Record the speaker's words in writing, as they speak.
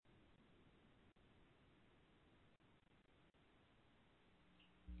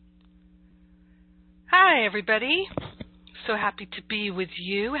Hi, everybody. So happy to be with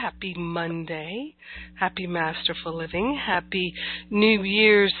you. Happy Monday. Happy Masterful Living. Happy New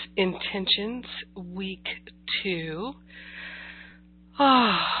Year's Intentions, Week 2.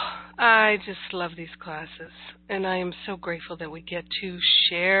 Oh, I just love these classes, and I am so grateful that we get to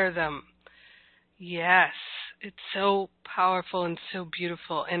share them. Yes, it's so powerful and so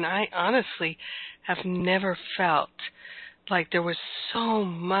beautiful, and I honestly have never felt like there was so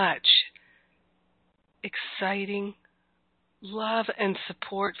much exciting love and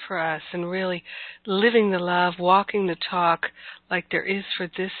support for us, and really living the love, walking the talk like there is for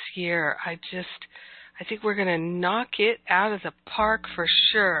this year. I think we're going to knock it out of the park for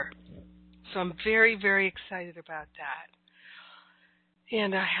sure. So I'm very, very excited about that.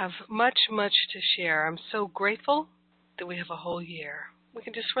 And I have much, much to share. I'm so grateful that we have a whole year. We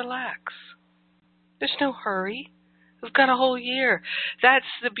can just relax. There's no hurry. We've got a whole year. That's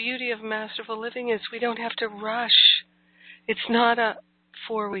the beauty of Masterful Living, is we don't have to rush. It's not a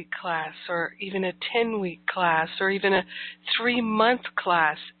 4-week class or even a 10-week class or even a 3-month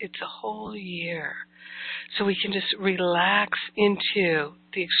class. It's a whole year. So we can just relax into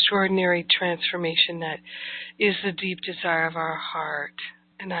the extraordinary transformation that is the deep desire of our heart.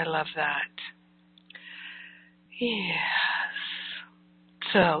 And I love that. Yes.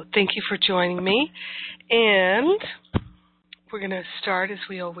 So thank you for joining me. And we're going to start, as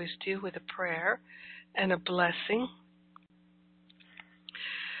we always do, with a prayer and a blessing.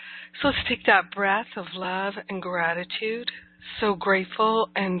 So let's take that breath of love and gratitude. So grateful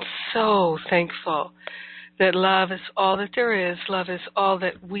and so thankful that love is all that there is. Love is all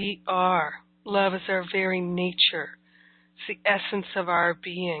that we are. Love is our very nature. It's the essence of our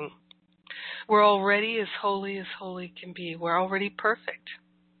being. We're already as holy can be. We're already perfect.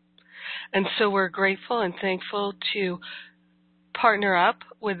 And so we're grateful and thankful to partner up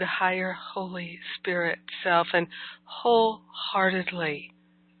with the higher Holy Spirit self and wholeheartedly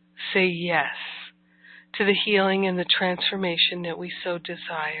say yes to the healing and the transformation that we so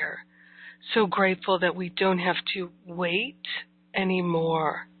desire. So grateful that we don't have to wait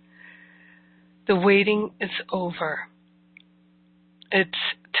anymore. The waiting is over. It's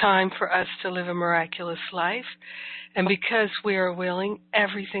time for us to live a miraculous life. And because we are willing,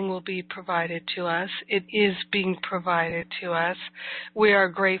 everything will be provided to us. It is being provided to us. We are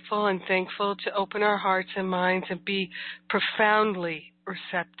grateful and thankful to open our hearts and minds and be profoundly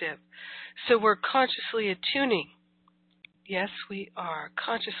receptive. So we're consciously attuning. Yes, we are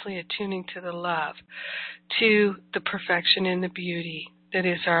consciously attuning to the love, to the perfection and the beauty that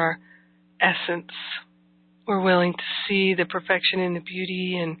is our essence. We're willing to see the perfection and the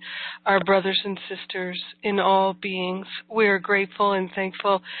beauty in our brothers and sisters, in all beings. We are grateful and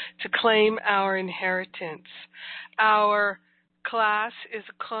thankful to claim our inheritance. Our class is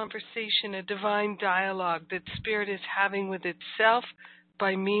a conversation, a divine dialogue that Spirit is having with itself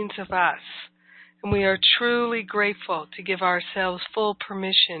by means of us. And we are truly grateful to give ourselves full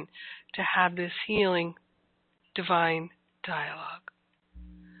permission to have this healing divine dialogue.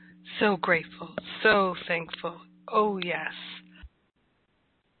 So grateful, so thankful. Oh, yes.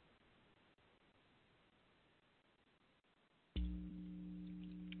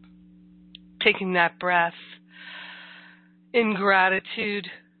 Taking that breath in gratitude,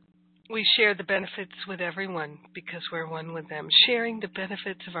 we share the benefits with everyone because we're one with them. Sharing the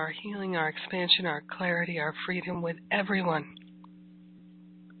benefits of our healing, our expansion, our clarity, our freedom with everyone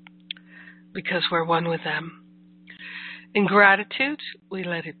because we're one with them. In gratitude, we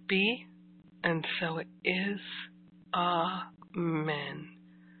let it be, and so it is. Amen.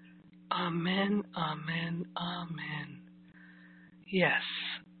 Amen, amen, amen. Yes.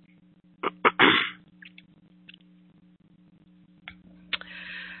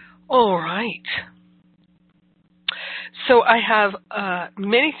 All right. So I have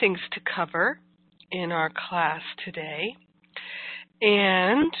many things to cover in our class today,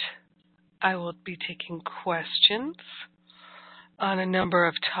 and I will be taking questions on a number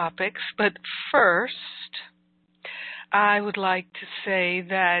of topics. But first, I would like to say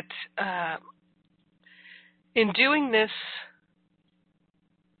that in doing this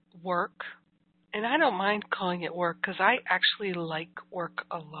work, and I don't mind calling it work because I actually like work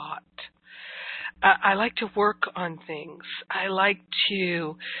a lot. I like to work on things. I like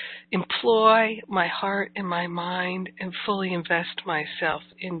to employ my heart and my mind and fully invest myself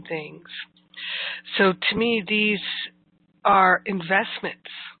in things. So to me, these are investments.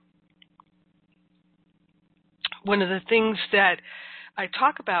 One of the things that I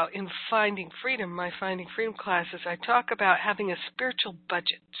talk about in Finding Freedom, my Finding Freedom classes, I talk about having a spiritual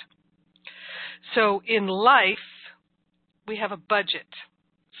budget. So in life, we have a budget.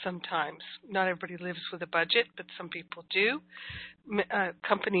 sometimes. Not everybody lives with a budget, but some people do.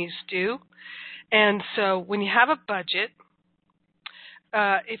 Companies do. And so when you have a budget,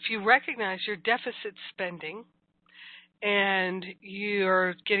 if you recognize your deficit spending and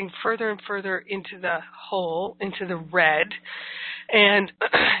you're getting further and further into the hole, into the red, and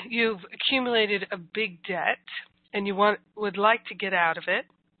you've accumulated a big debt and you would like to get out of it,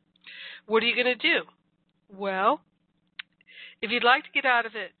 what are you going to do? Well, if you'd like to get out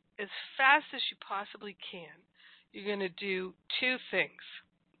of it as fast as you possibly can, you're going to do two things.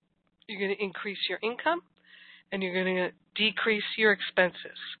 You're going to increase your income and you're going to decrease your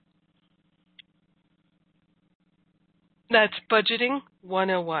expenses. That's budgeting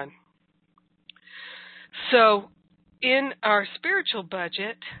 101. So in our spiritual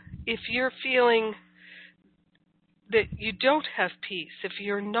budget, if you're feeling that you don't have peace, if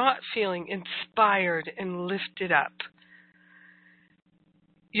you're not feeling inspired and lifted up,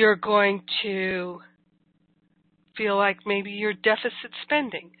 you're going to feel like maybe you're deficit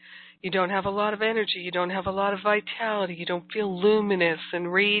spending. You don't have a lot of energy. You don't have a lot of vitality. You don't feel luminous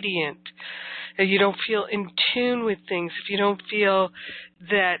and radiant. You don't feel in tune with things. If you don't feel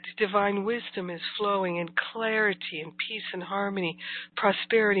that divine wisdom is flowing and clarity and peace and harmony,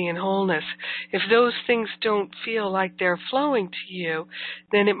 prosperity and wholeness, if those things don't feel like they're flowing to you,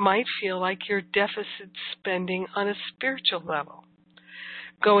 then it might feel like you're deficit spending on a spiritual level,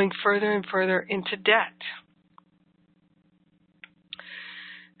 going further and further into debt.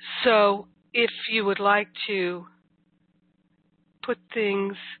 So if you would like to put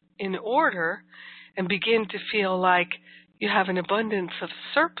things in order and begin to feel like you have an abundance of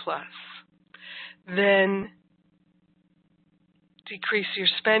surplus, then decrease your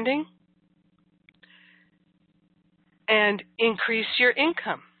spending and increase your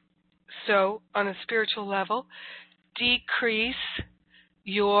income. So on a spiritual level, decrease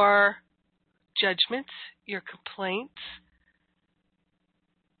your judgments, your complaints,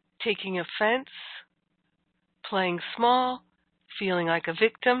 taking offense, playing small, feeling like a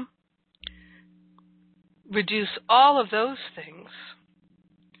victim. Reduce all of those things,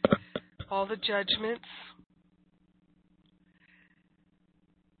 all the judgments,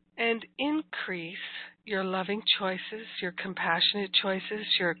 and increase your loving choices, your compassionate choices,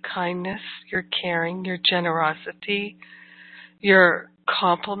 your kindness, your caring, your generosity, your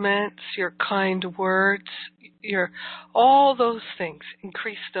compliments, your kind words, all those things.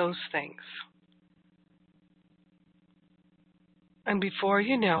 Increase those things. And before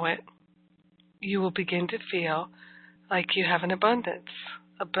you know it, you will begin to feel like you have an abundance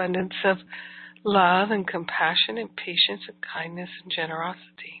of love and compassion and patience and kindness and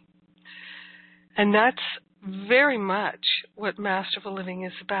generosity. And that's very much what Masterful Living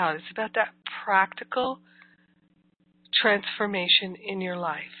is about. It's about that practical transformation in your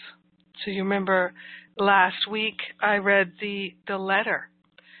life. So you remember last week I read the letter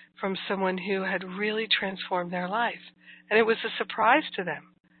from someone who had really transformed their life, and it was a surprise to them.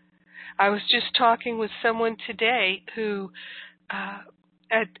 I was just talking with someone today who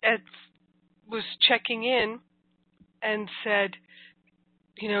was checking in and said,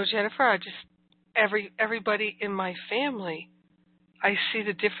 Jennifer, everybody in my family, I see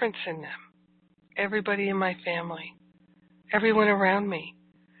the difference in them. Everybody in my family, everyone around me,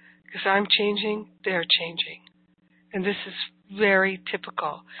 because I'm changing, they're changing. And this is very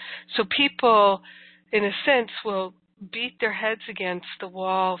typical. So people, in a sense, will beat their heads against the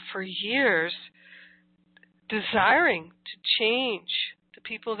wall for years, desiring to change the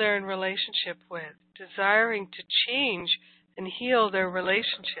people they're in relationship with, desiring to change and heal their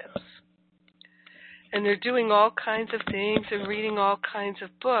relationships. And they're doing all kinds of things and reading all kinds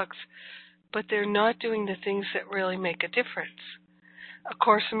of books, but they're not doing the things that really make a difference. A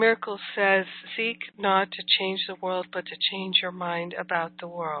Course in Miracles says, seek not to change the world, but to change your mind about the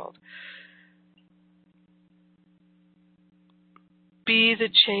world. Be the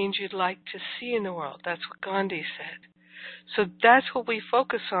change you'd like to see in the world. That's what Gandhi said. So that's what we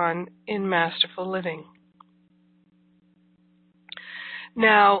focus on in Masterful Living.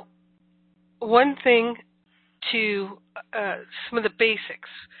 Now, one thing to some of the basics.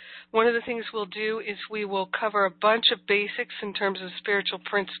 One of the things we'll do is we will cover a bunch of basics in terms of spiritual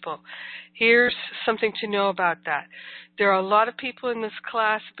principle. Here's something to know about that. There are a lot of people in this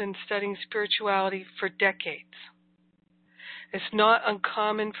class who have been studying spirituality for decades. It's not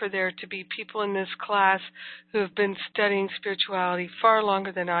uncommon for there to be people in this class who have been studying spirituality far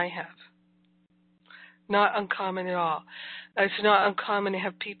longer than I have. Not uncommon at all. It's not uncommon to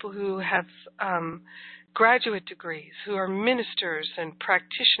have people who have graduate degrees, who are ministers and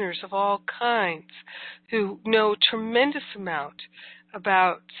practitioners of all kinds, who know a tremendous amount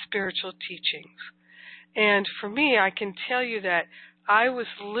about spiritual teachings. And for me, I can tell you that I was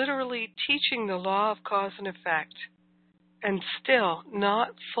literally teaching the law of cause and effect and still not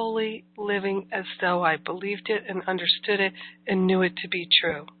fully living as though I believed it and understood it and knew it to be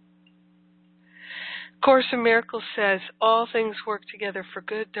true. Course in Miracles says, all things work together for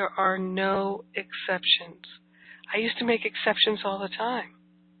good. There are no exceptions. I used to make exceptions all the time,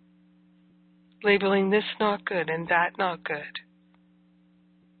 labeling this not good and that not good.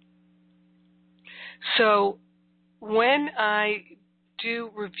 So when I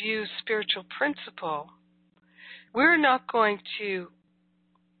do review spiritual principle, we're not going to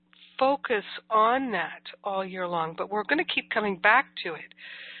focus on that all year long, but we're going to keep coming back to it,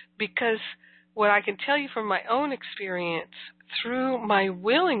 because what I can tell you from my own experience, through my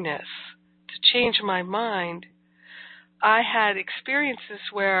willingness to change my mind, I had experiences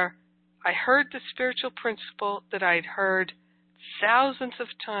where I heard the spiritual principle that I'd heard thousands of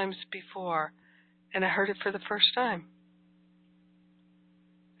times before, and I heard it for the first time.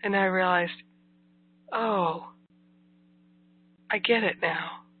 And I realized, oh, I get it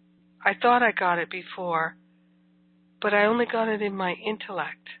now. I thought I got it before, but I only got it in my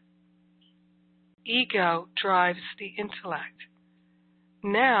intellect. Ego drives the intellect.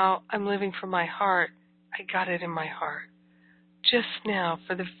 Now I'm living from my heart. I got it in my heart. Just now,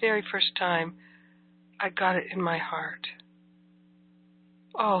 for the very first time, I got it in my heart.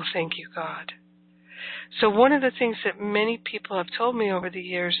 Oh, thank you, God. So one of the things that many people have told me over the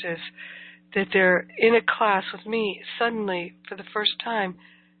years is that they're in a class with me, suddenly, for the first time,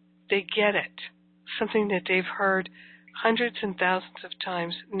 they get it. Something that they've heard hundreds and thousands of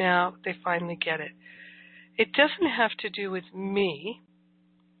times, now they finally get it. It doesn't have to do with me.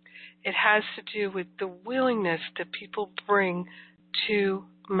 It has to do with the willingness that people bring to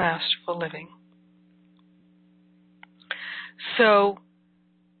masterful living. So,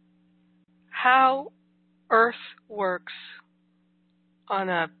 how Earth works on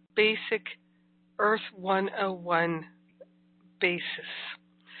a basic Earth 101 basis.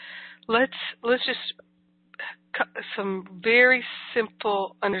 Let's just some very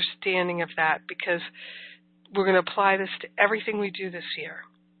simple understanding of that, because we're going to apply this to everything we do this year.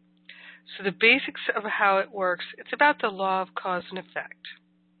 So the basics of how it works, it's about the law of cause and effect.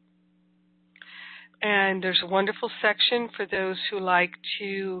 And there's a wonderful section for those who like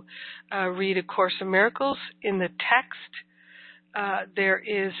to read A Course in Miracles. In the text, there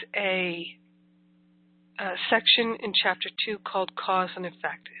is a section in Chapter 2 called Cause and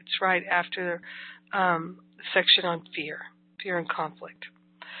Effect. It's right after the section on fear and conflict.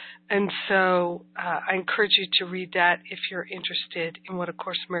 And so I encourage you to read that if you're interested in what A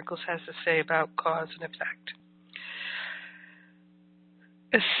Course in Miracles has to say about cause and effect.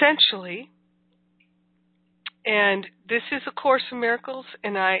 Essentially, and this is A Course in Miracles,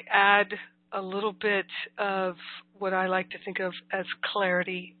 and I add a little bit of what I like to think of as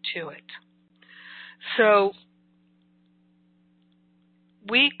clarity to it. So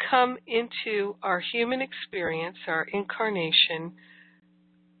we come into our human experience, our incarnation,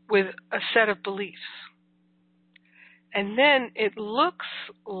 with a set of beliefs. And then it looks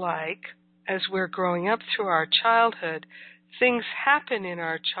like, as we're growing up through our childhood, things happen in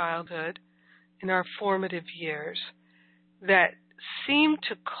our childhood, in our formative years, that seem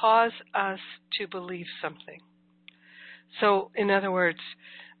to cause us to believe something. So, in other words,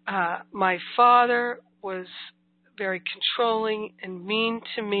 my father was very controlling and mean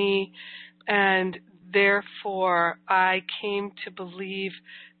to me, and therefore I came to believe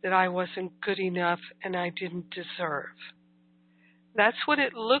that I wasn't good enough and I didn't deserve. That's what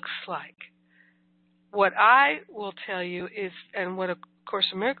it looks like. What I will tell you is, and what A Course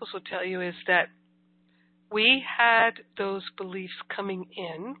in Miracles will tell you, is that we had those beliefs coming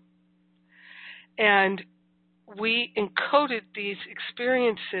in, and we encoded these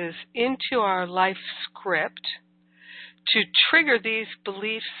experiences into our life script to trigger these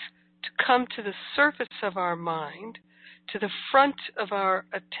beliefs to come to the surface of our mind, to the front of our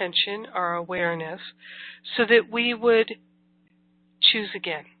attention, our awareness, so that we would choose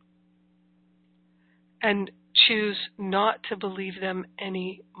again and choose not to believe them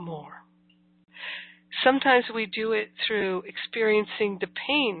anymore. Sometimes we do it through experiencing the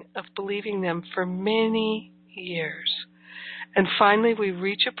pain of believing them for many years. And finally we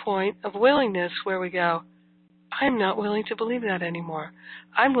reach a point of willingness where we go, I'm not willing to believe that anymore.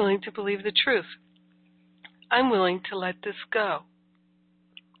 I'm willing to believe the truth. I'm willing to let this go.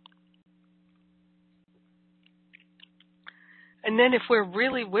 And then if we're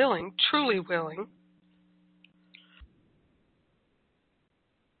really willing, truly willing,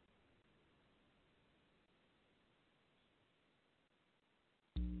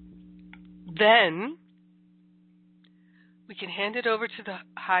 then we can hand it over to the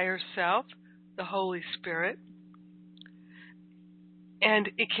higher self, the Holy Spirit, and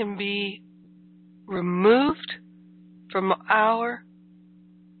it can be removed from our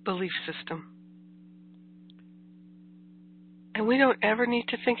belief system. And we don't ever need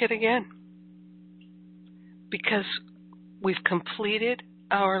to think it again, because we've completed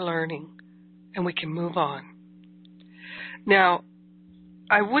our learning and we can move on. Now,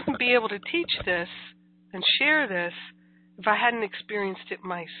 I wouldn't be able to teach this and share this if I hadn't experienced it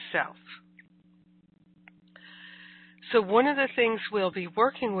myself. So one of the things we'll be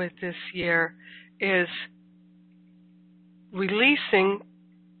working with this year is releasing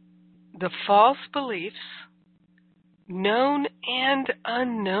the false beliefs, known and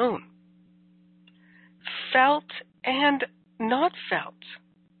unknown, felt and not felt,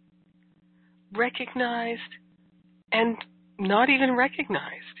 recognized and not even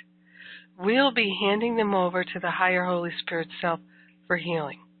recognized. We'll be handing them over to the higher Holy Spirit self for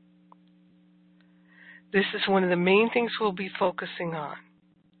healing. This is one of the main things we'll be focusing on.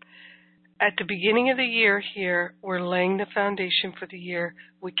 At the beginning of the year here, we're laying the foundation for the year.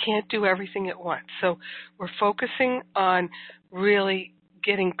 We can't do everything at once. So we're focusing on really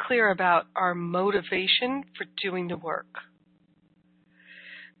getting clear about our motivation for doing the work.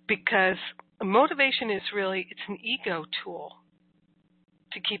 Because motivation is really, it's an ego tool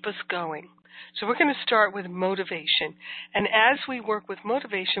to keep us going. So we're going to start with motivation. And as we work with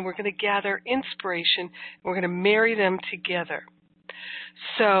motivation, we're going to gather inspiration. We're going to marry them together.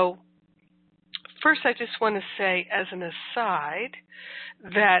 So first, I just want to say as an aside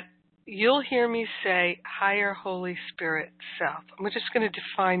that you'll hear me say higher Holy Spirit self. I'm just going to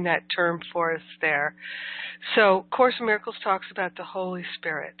define that term for us there. So Course in Miracles talks about the Holy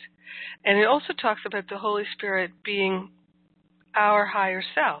Spirit. And it also talks about the Holy Spirit being our higher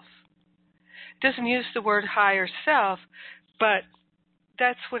self. It doesn't use the word higher self, but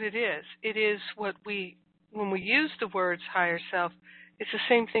that's what it is. It is what when we use the words higher self, it's the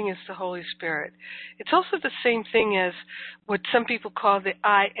same thing as the Holy Spirit. It's also the same thing as what some people call the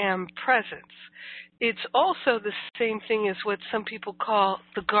I am presence. It's also the same thing as what some people call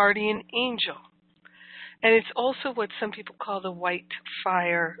the guardian angel. And it's also what some people call the white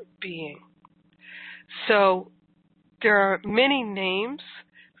fire being. So there are many names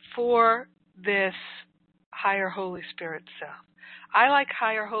for this higher Holy Spirit self. I like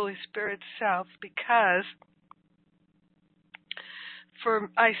higher Holy Spirit self because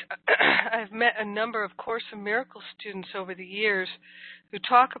I've met a number of Course in Miracles students over the years who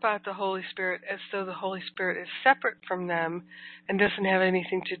talk about the Holy Spirit as though the Holy Spirit is separate from them and doesn't have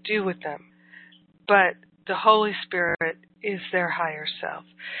anything to do with them. But the Holy Spirit is their higher self.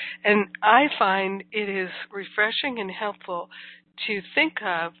 And I find it is refreshing and helpful to think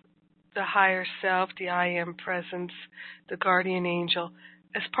of the higher self, the I am presence, the guardian angel,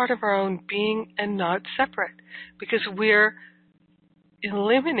 as part of our own being and not separate, because we're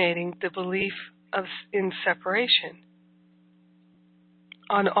eliminating the belief in separation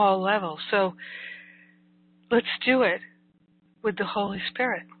on all levels. So let's do it with the Holy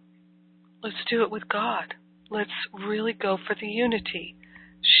Spirit. Let's do it with God. Let's really go for the unity,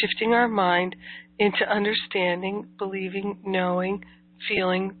 shifting our mind into understanding, believing, knowing,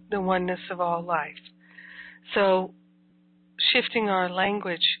 feeling the oneness of all life. So shifting our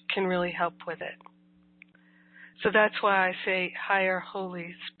language can really help with it. So that's why I say higher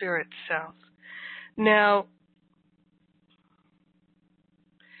Holy Spirit self. Now,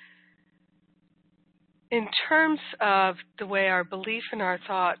 in terms of the way our belief and our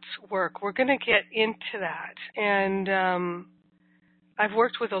thoughts work, we're going to get into that. And I've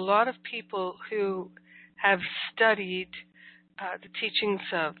worked with a lot of people who have studied the teachings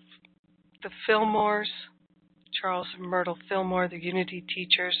of the Fillmores, Charles and Myrtle Fillmore, the Unity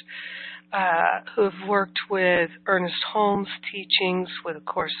teachers, who have worked with Ernest Holmes' teachings, with A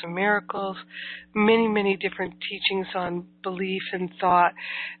Course in Miracles, many, many different teachings on belief and thought,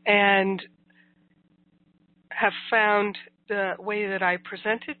 and have found the way that I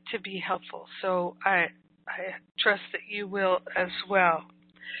present it to be helpful. So I trust that you will as well.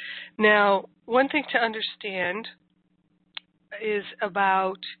 Now, one thing to understand is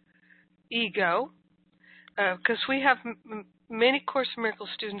about ego, because we have many Course in Miracles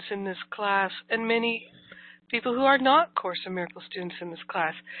students in this class and many people who are not Course in Miracles students in this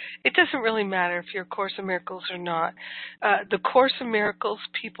class. It doesn't really matter if you're Course in Miracles or not. The Course in Miracles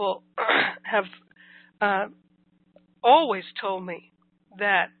people have always told me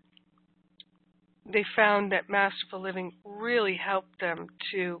that they found that Masterful Living really helped them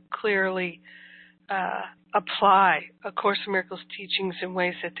to clearly apply A Course in Miracles teachings in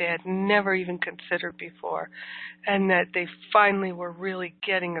ways that they had never even considered before, and that they finally were really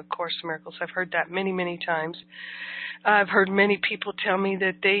getting A Course in Miracles. I've heard that many, many times. I've heard many people tell me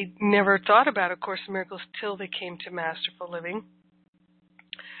that they never thought about A Course in Miracles till they came to Masterful Living.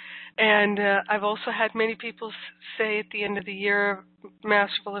 And I've also had many people say at the end of the year of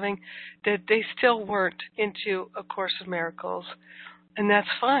Masterful Living that they still weren't into A Course in Miracles, and that's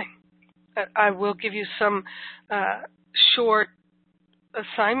fine. I will give you some short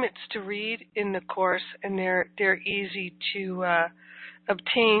assignments to read in the course, and they're easy to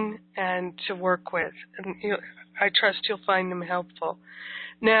obtain and to work with. And I trust you'll find them helpful.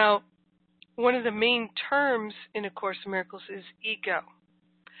 Now, one of the main terms in A Course in Miracles is ego.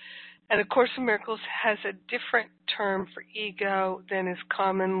 And A Course in Miracles has a different term for ego than is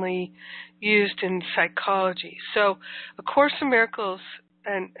commonly used in psychology. So A Course in Miracles,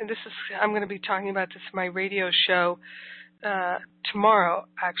 and this is, I'm going to be talking about this in my radio show tomorrow,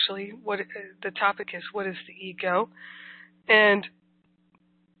 actually. The topic is, what is the ego? And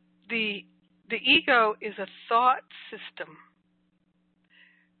the ego is a thought system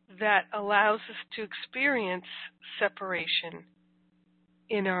that allows us to experience separation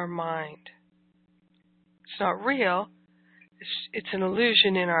in our mind. It's not real. It's an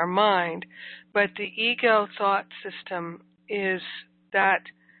illusion in our mind. But the ego thought system is that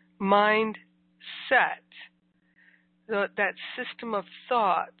mind set, that system of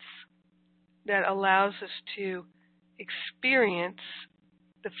thoughts that allows us to experience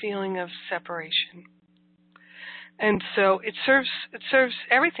the feeling of separation. And so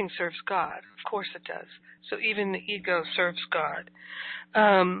everything serves God. Of course it does. So even the ego serves God.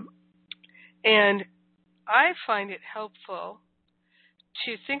 And I find it helpful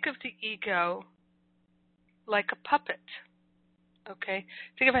to think of the ego like a puppet. Okay?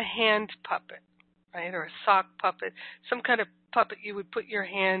 Think of a hand puppet, right? Or a sock puppet, some kind of puppet you would put your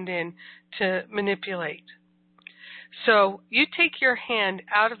hand in to manipulate. So you take your hand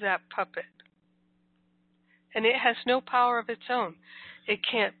out of that puppet, and it has no power of its own. It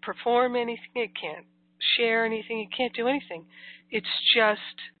can't perform anything. It can't share anything. It can't do anything. It's just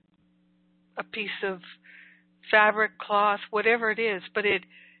a piece of fabric, cloth, whatever it is, but it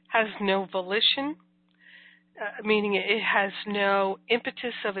has no volition, meaning it has no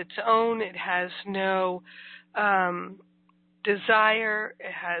impetus of its own. It has no desire.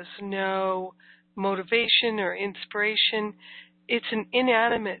 It has no motivation or inspiration. It's an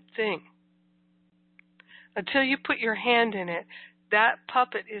inanimate thing. Until you put your hand in it, that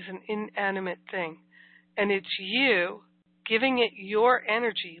puppet is an inanimate thing. And it's you giving it your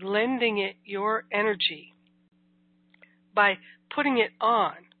energy, lending it your energy by putting it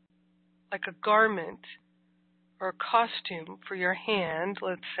on, like a garment or a costume for your hand,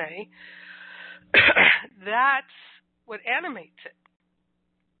 let's say. That's what animates it.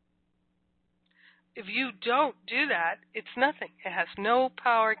 If you don't do that, it's nothing. It has no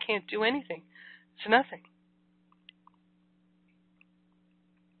power, can't do anything. It's nothing.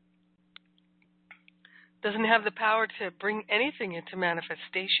 Doesn't have the power to bring anything into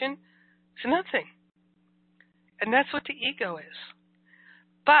manifestation. It's nothing. And that's what the ego is.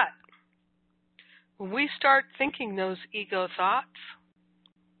 But when we start thinking those ego thoughts,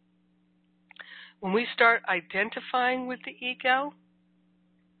 when we start identifying with the ego,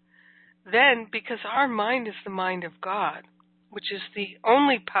 then, because our mind is the mind of God, which is the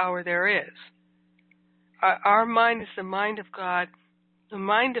only power there is, our mind is the mind of God. The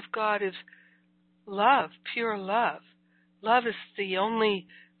mind of God is love, pure love. Love is the only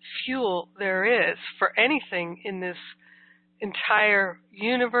fuel there is for anything in this entire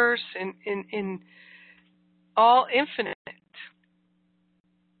universe, in all infinite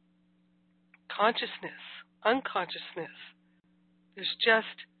consciousness, unconsciousness. There's just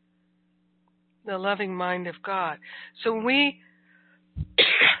the loving mind of God. So when we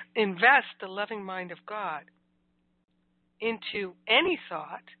invest the loving mind of God into any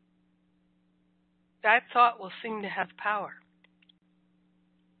thought, that thought will seem to have power.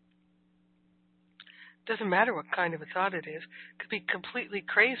 Doesn't matter what kind of a thought it is. It could be completely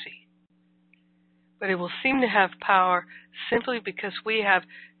crazy. But it will seem to have power simply because we have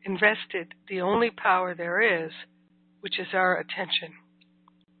invested the only power there is, which is our attention,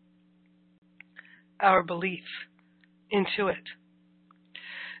 our belief into it.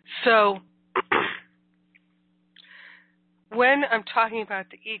 So when I'm talking about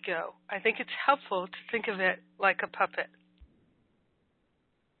the ego, I think it's helpful to think of it like a puppet.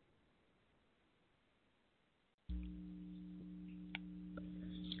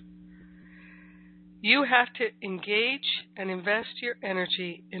 You have to engage and invest your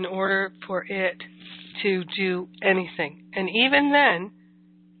energy in order for it to do anything. And even then,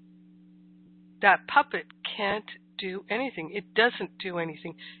 that puppet can't do anything. It doesn't do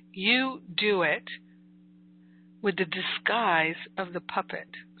anything. You do it with the disguise of the puppet.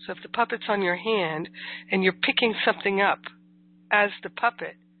 So if the puppet's on your hand and you're picking something up as the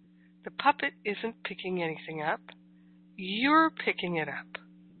puppet isn't picking anything up. You're picking it up.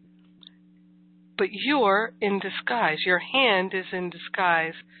 But you're in disguise. Your hand is in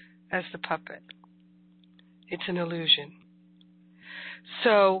disguise as the puppet. It's an illusion.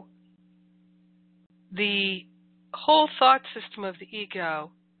 So the whole thought system of the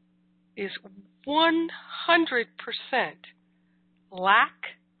ego is 100%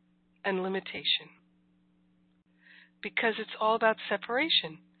 lack and limitation. Because it's all about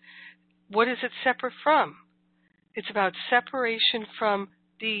separation. What is it separate from? It's about separation from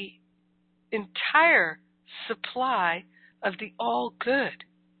the entire supply of the all good.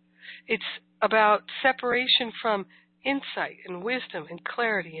 It's about separation from insight and wisdom and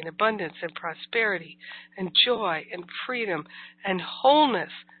clarity and abundance and prosperity and joy and freedom and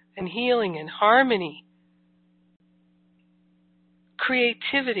wholeness and healing and harmony,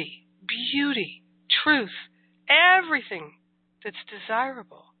 creativity, beauty, truth, everything that's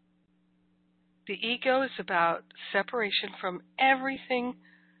desirable. The ego is about separation from everything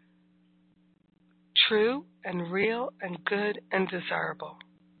true and real and good and desirable.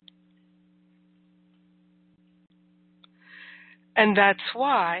 And that's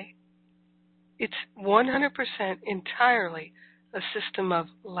why it's 100% entirely a system of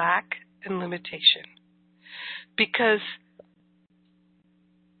lack and limitation. Because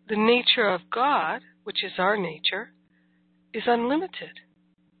the nature of God, which is our nature, is unlimited.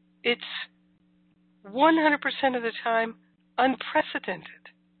 It's 100% of the time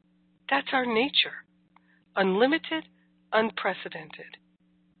unprecedented. That's our nature. Unlimited, unprecedented.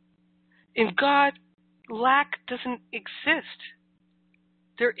 In God, lack doesn't exist.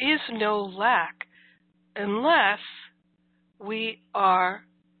 There is no lack unless we are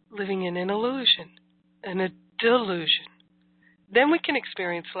living in an illusion and a delusion. Then we can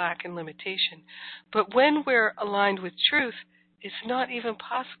experience lack and limitation. But when we're aligned with truth, it's not even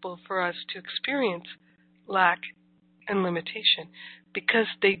possible for us to experience lack and limitation because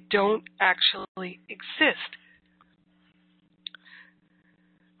they don't actually exist.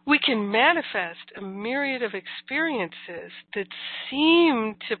 We can manifest a myriad of experiences that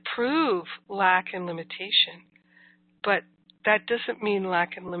seem to prove lack and limitation, but that doesn't mean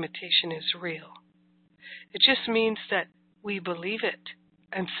lack and limitation is real. It just means that we believe it,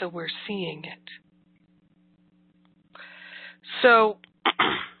 and so we're seeing it. So,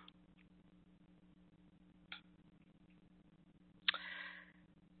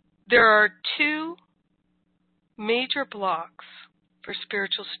 there are two major blocks for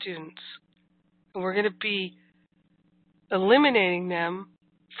spiritual students, and we're going to be eliminating them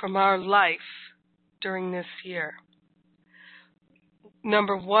from our life during this year.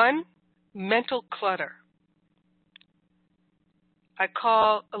 Number one, mental clutter. I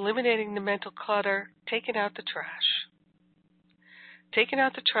call eliminating the mental clutter taking out the trash. Taking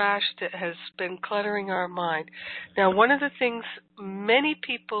out the trash that has been cluttering our mind. Now, one of the things, many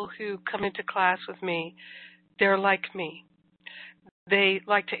people who come into class with me, they're like me. They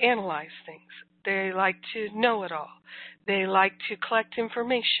like to analyze things. They like to know it all. They like to collect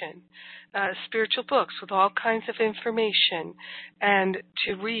information, spiritual books with all kinds of information, and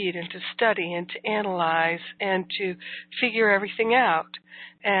to read and to study and to analyze and to figure everything out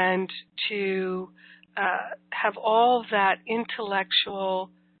and to have all that intellectual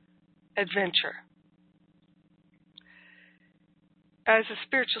adventure. As a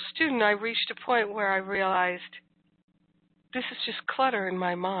spiritual student, I reached a point where I realized this is just clutter in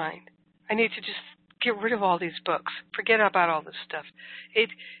my mind. I need to just get rid of all these books, forget about all this stuff. It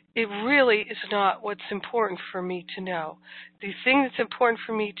really is not what's important for me to know. The thing that's important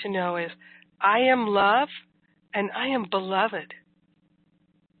for me to know is I am love and I am beloved.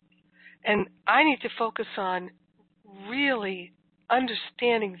 And I need to focus on really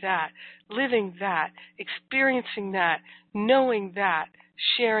understanding that, living that, experiencing that, knowing that,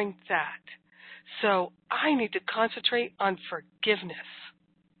 sharing that. So I need to concentrate on forgiveness.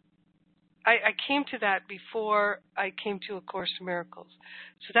 I came to that before I came to A Course in Miracles.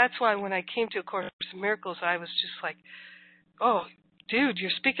 So that's why when I came to A Course in Miracles, I was just like, oh, dude, you're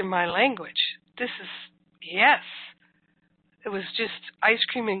speaking my language. This is, yes. It was just ice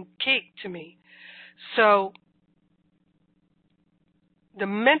cream and cake to me. So the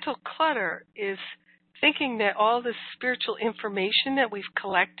mental clutter is thinking that all this spiritual information that we've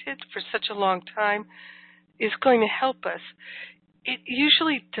collected for such a long time is going to help us. It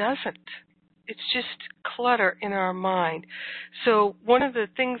usually doesn't. It's just clutter in our mind. So one of the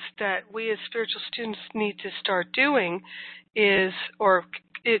things that we as spiritual students need to start doing is, or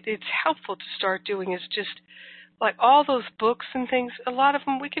it's helpful to start doing, is just like all those books and things, a lot of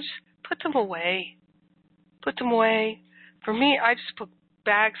them, we could just put them away. Put them away. For me, I just put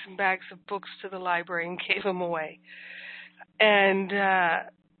bags and bags of books to the library and gave them away. And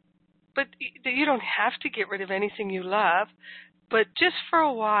but you don't have to get rid of anything you love, but just for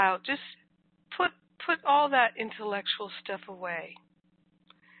a while, just put all that intellectual stuff away.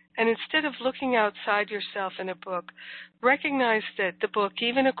 And instead of looking outside yourself in a book, recognize that the book,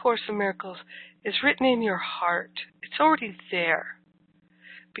 even A Course in Miracles, is written in your heart. It's already there.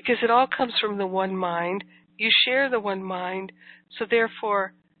 Because it all comes from the one mind. You share the one mind, so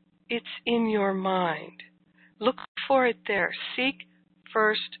therefore it's in your mind. Look for it there. Seek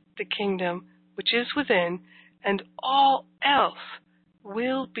first the kingdom which is within, and all else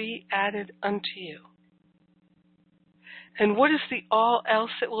will be added unto you. And what is the all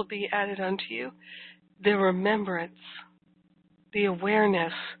else that will be added unto you? The remembrance, the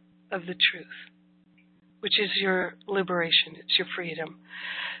awareness of the truth, which is your liberation, it's your freedom.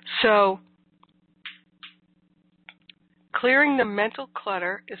 So, clearing the mental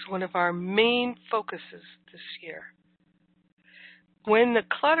clutter is one of our main focuses this year. When the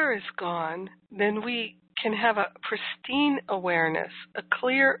clutter is gone, then we can have a pristine awareness, a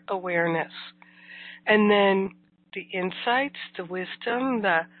clear awareness. And then the insights, the wisdom,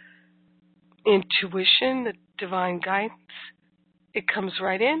 the intuition, the divine guidance, it comes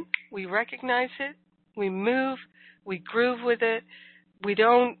right in. We recognize it. We move. We groove with it. We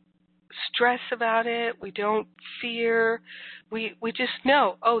don't stress about it. We don't fear. We just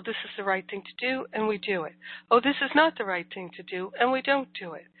know, oh, this is the right thing to do, and we do it. Oh, this is not the right thing to do, and we don't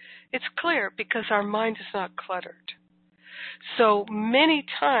do it. It's clear because our mind is not cluttered. So many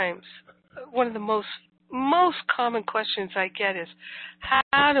times, one of the most common questions I get is,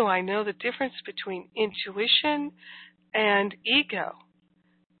 how do I know the difference between intuition and ego?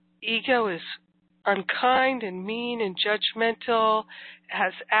 Ego is unkind and mean and judgmental,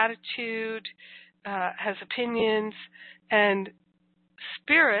 has attitude, has opinions, and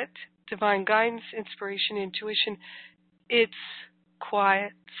spirit, divine guidance, inspiration, intuition, it's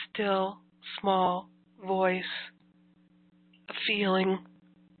quiet, still, small voice, a feeling,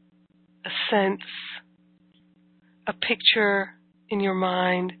 a sense, a picture in your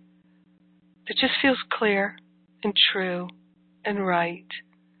mind that just feels clear and true and right,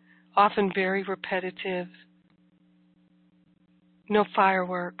 often very repetitive, no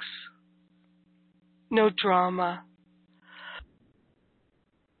fireworks, no drama,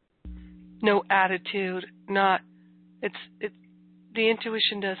 no attitude, the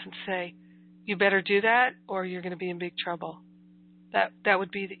intuition doesn't say, you better do that or you're going to be in big trouble. That would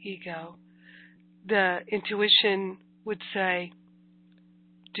be the ego. The intuition would say,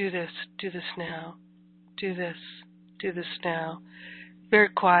 do this now, do this now, very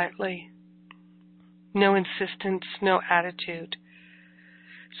quietly, no insistence, no attitude.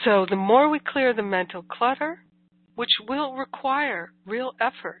 So the more we clear the mental clutter, which will require real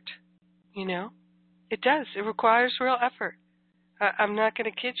effort, it does. It requires real effort. I'm not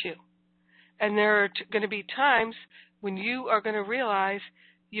going to kid you. And there are going to be times when you are going to realize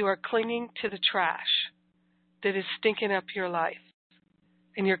you are clinging to the trash that is stinking up your life.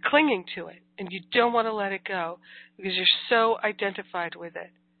 And you're clinging to it. And you don't want to let it go because you're so identified with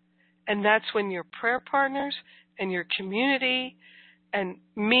it. And that's when your prayer partners and your community and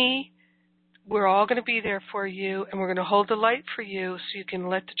me, we're all going to be there for you, and we're going to hold the light for you so you can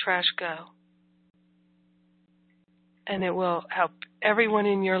let the trash go. And it will help everyone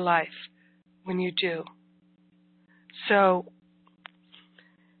in your life when you do. So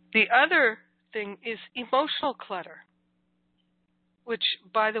the other thing is emotional clutter, which,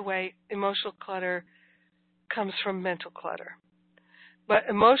 by the way, emotional clutter comes from mental clutter. But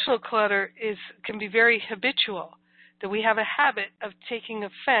emotional clutter can be very habitual, that we have a habit of taking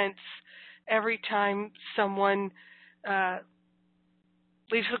offense every time someone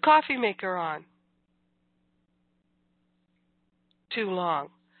leaves the coffee maker on too long,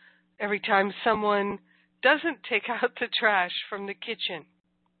 every time someone doesn't take out the trash from the kitchen,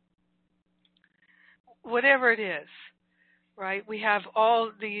 whatever it is, right? We have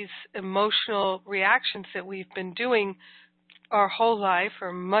all these emotional reactions that we've been doing our whole life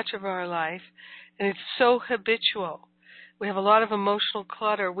or much of our life, and it's so habitual. We have a lot of emotional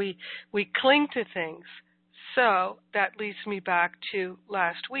clutter. We cling to things. So that leads me back to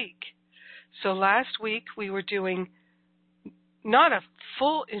last week. So last week we were doing not a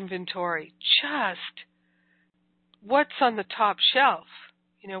full inventory, just what's on the top shelf,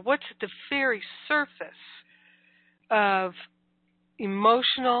 What's at the very surface of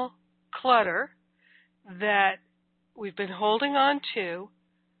emotional clutter that we've been holding on to,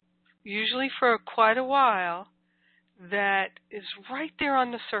 usually for quite a while, that is right there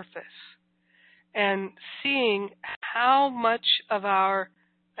on the surface, and seeing how much of our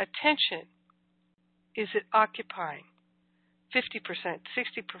attention is it occupying. 50%,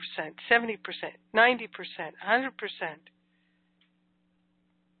 60%, 70%, 90%, 100%.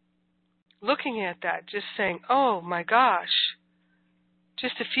 Looking at that, just saying, oh my gosh,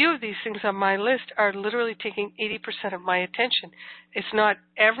 just a few of these things on my list are literally taking 80% of my attention. It's not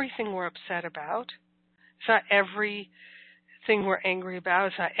everything we're upset about. It's not everything we're angry about.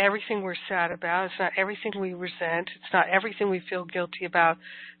 It's not everything we're sad about. It's not everything we resent. It's not everything we feel guilty about.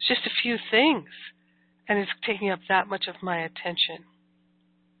 It's just a few things, and it's taking up that much of my attention.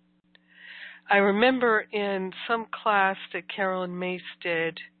 I remember in some class that Carolyn Mace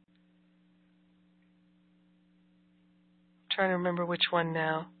did, I'm trying to remember which one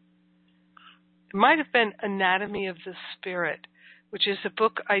now. It might have been Anatomy of the Spirit, which is a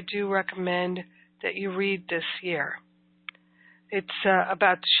book I do recommend that you read this year. It's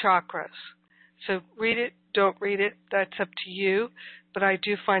about the chakras. So read it, don't read it, that's up to you, but I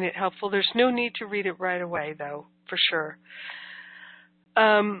do find it helpful. There's no need to read it right away, though, for sure.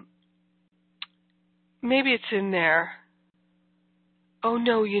 Maybe it's in there. Oh,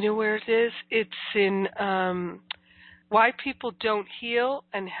 no, you know where it is? It's in Why People Don't Heal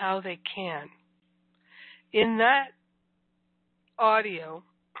and How They Can. In that audio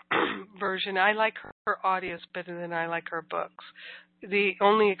version, I like her audios better than I like her books. The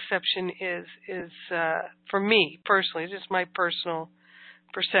only exception is for me personally, just my personal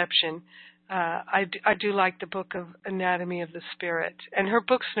perception. I do like the book of Anatomy of the Spirit, and her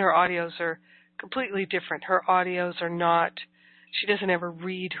books and her audios are completely different. Her audios are not. She doesn't ever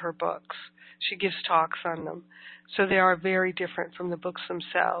read her books. She gives talks on them, so they are very different from the books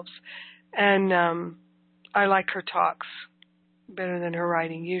themselves. And I like her talks better than her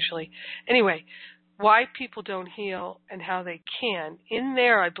writing usually. Anyway, Why People Don't Heal and How They Can. In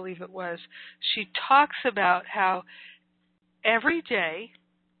there, I believe it was, she talks about how every day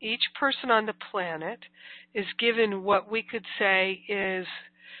each person on the planet is given what we could say is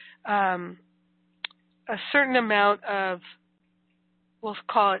a certain amount of, we'll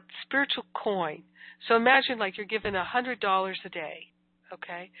call it spiritual coin. So imagine like you're given $100 a day,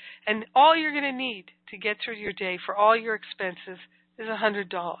 okay? And all you're going to need to get through your day for all your expenses is $100.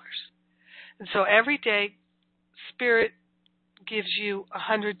 And so every day, Spirit gives you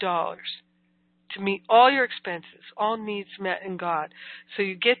 $100 to meet all your expenses, all needs met in God. So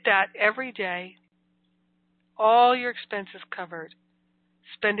you get that every day, all your expenses covered.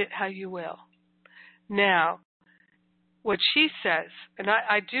 Spend it how you will. Now, what she says, and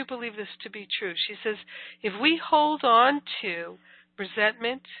I do believe this to be true, she says, if we hold on to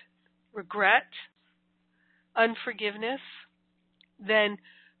resentment, regret, unforgiveness, then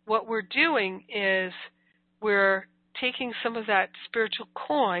what we're doing is we're taking some of that spiritual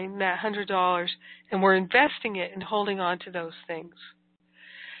coin, that $100, and we're investing it and holding on to those things.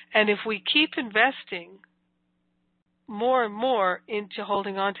 And if we keep investing more and more into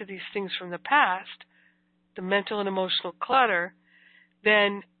holding on to these things from the past, the mental and emotional clutter,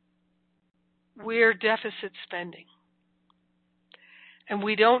 then we're deficit spending. And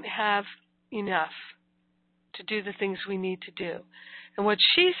we don't have enough to do the things we need to do. And what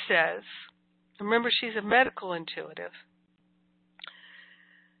she says, remember she's a medical intuitive,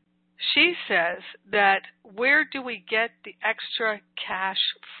 she says that where do we get the extra cash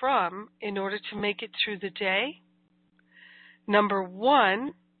from in order to make it through the day? Number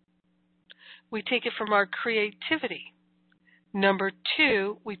one, we take it from our creativity. Number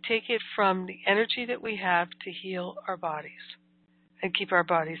two, we take it from the energy that we have to heal our bodies and keep our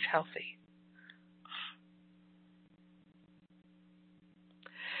bodies healthy.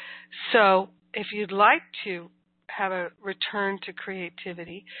 So if you'd like to have a return to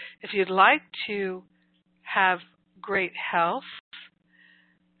creativity, if you'd like to have great health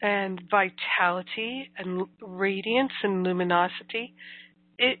and vitality and radiance and luminosity,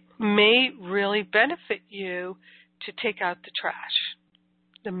 it may really benefit you to take out the trash,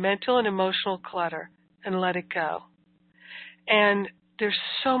 the mental and emotional clutter, and let it go. And there's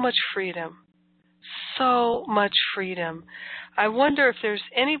so much freedom. So much freedom. I wonder if there's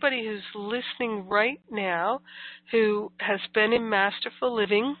anybody who's listening right now who has been in Masterful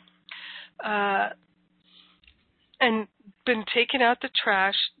Living and been taking out the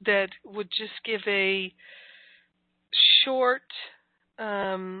trash that would just give a short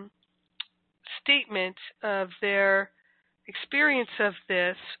statement of their experience of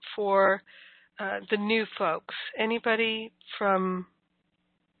this for the new folks. Anybody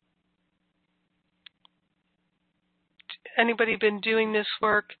been doing this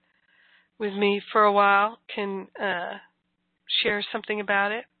work with me for a while can share something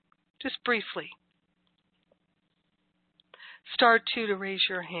about it? Just briefly. Star 2 to raise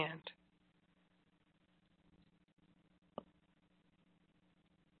your hand.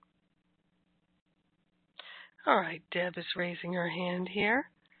 All right, Deb is raising her hand here.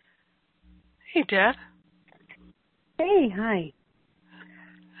 Hey, Deb. Hey, hi.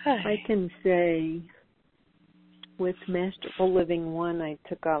 Hi. I can say with Masterful Living 1, I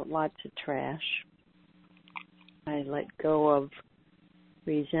took out lots of trash. I let go of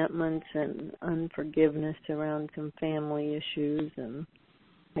resentments and unforgiveness around some family issues, and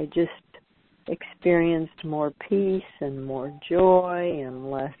I just experienced more peace and more joy and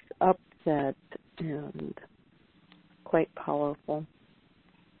less upset, and quite powerful.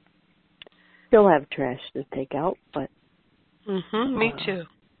 Still have trash to take out, but me too.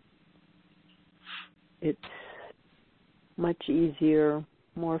 It's much easier,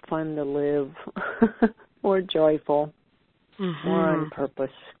 more fun to live, more joyful, more on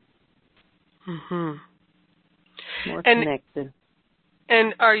purpose, more connected.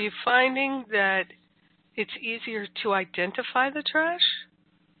 And are you finding that it's easier to identify the trash?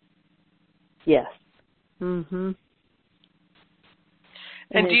 Yes. And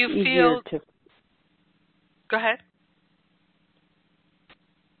do you feel... Go ahead.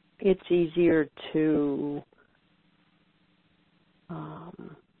 It's easier to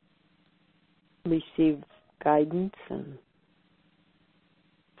receive guidance and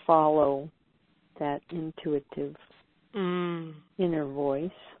follow that intuitive inner voice.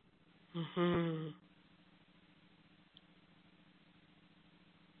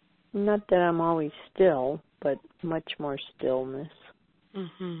 Not that I'm always still, but much more stillness.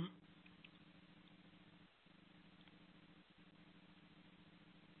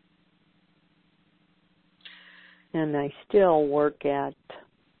 And I still work at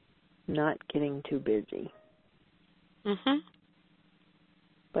not getting too busy.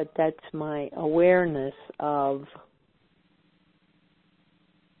 But that's my awareness of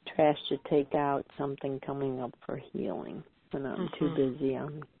trash to take out, something coming up for healing. When I'm too busy,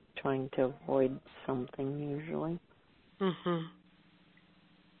 I'm trying to avoid something usually.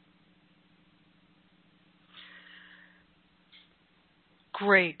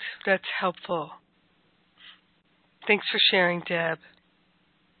 Great. That's helpful. Thanks for sharing, Deb.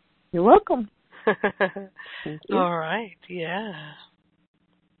 You're welcome. Thank you. All right. Yeah.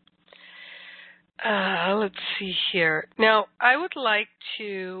 Let's see here. Now, I would like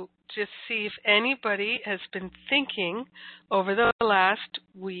to just see if anybody has been thinking over the last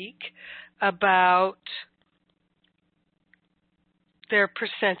week about their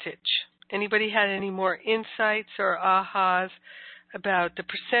percentage. Anybody had any more insights or ahas about the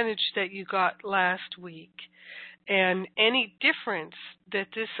percentage that you got last week? And any difference that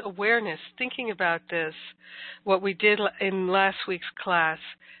this awareness, thinking about this, what we did in last week's class,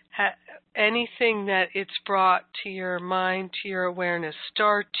 anything that it's brought to your mind, to your awareness?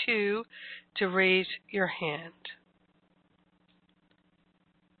 Star 2 to raise your hand.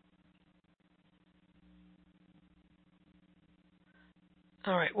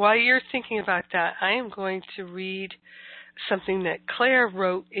 All right, while you're thinking about that, I am going to read something that Claire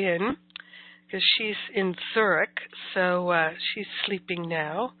wrote in, because she's in Zurich, so she's sleeping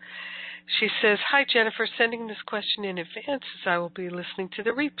now. She says, "Hi, Jennifer, sending this question in advance as I will be listening to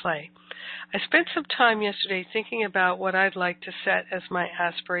the replay. I spent some time yesterday thinking about what I'd like to set as my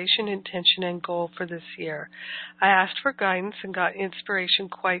aspiration, intention, and goal for this year. I asked for guidance and got inspiration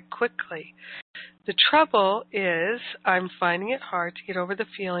quite quickly. The trouble is I'm finding it hard to get over the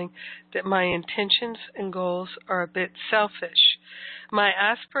feeling that my intentions and goals are a bit selfish. My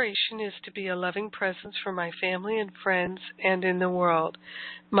aspiration is to be a loving presence for my family and friends and in the world.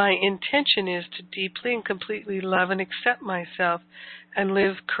 My intention is to deeply and completely love and accept myself and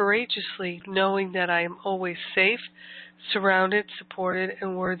live courageously, knowing that I am always safe, surrounded, supported,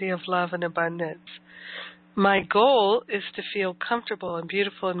 and worthy of love and abundance. My goal is to feel comfortable and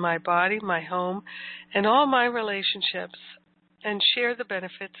beautiful in my body, my home, and all my relationships, and share the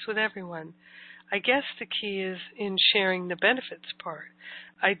benefits with everyone. I guess the key is in sharing the benefits part.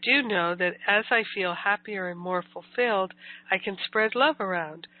 I do know that as I feel happier and more fulfilled, I can spread love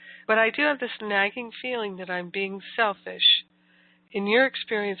around. But I do have this nagging feeling that I'm being selfish. In your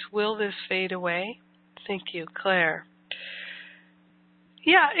experience, will this fade away? Thank you, Claire."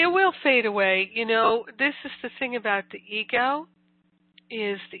 Yeah, it will fade away. You know, this is the thing about the ego,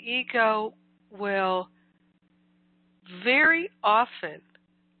 is the ego will very often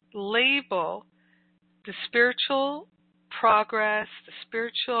label the spiritual progress, the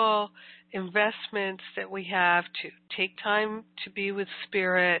spiritual investments that we have to take time to be with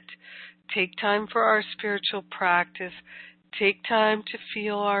Spirit, take time for our spiritual practice, take time to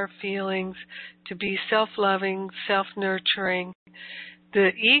feel our feelings, to be self-loving, self-nurturing. The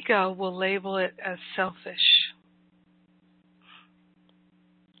ego will label it as selfish.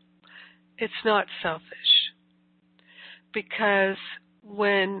 It's not selfish, because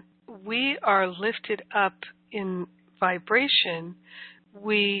when we are lifted up in vibration,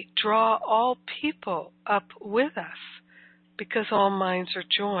 we draw all people up with us because all minds are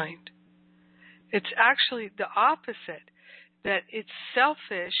joined. It's actually the opposite, that it's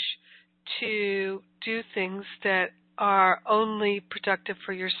selfish to do things that are only productive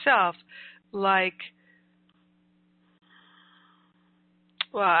for yourself, like,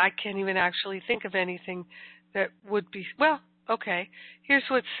 well, I can't even actually think of anything that would be, well, okay, here's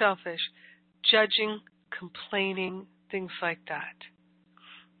what's selfish: judging, complaining, things like that.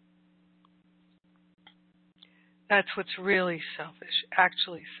 That's what's really selfish,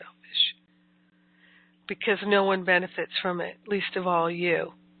 actually selfish, because no one benefits from it, least of all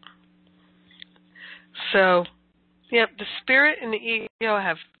you. So, yep, the spirit and the ego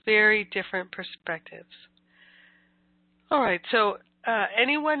have very different perspectives. All right, so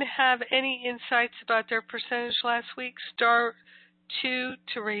anyone have any insights about their percentage last week? Star 2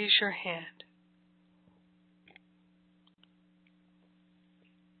 to raise your hand.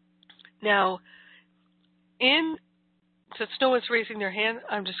 Now, since no one's raising their hand,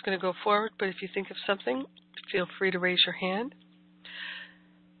 I'm just going to go forward, but if you think of something, feel free to raise your hand.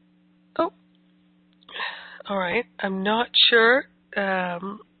 Oh, all right. I'm not sure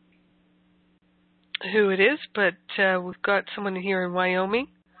who it is, but we've got someone here in Wyoming.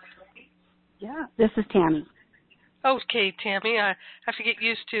 Yeah, this is Tammy. Okay, Tammy, I have to get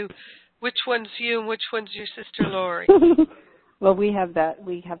used to which one's you and which one's your sister Lori. Well, we have that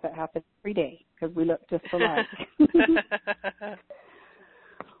happen every day because we look just alike.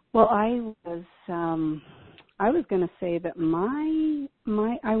 Well, I was going to say that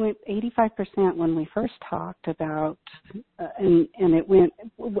I went 85% when we first talked about, and it went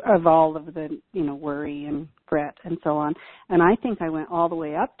of all of the worry and fret and so on, and I think I went all the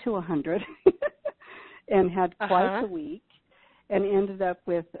way up to 100 and had twice a week, and ended up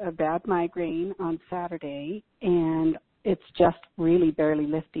with a bad migraine on Saturday, and it's just really barely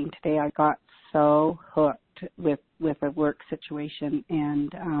lifting today. I got so hooked with a work situation,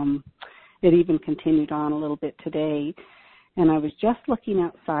 and it even continued on a little bit today. And I was just looking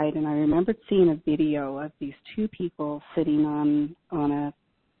outside, and I remembered seeing a video of these two people sitting on a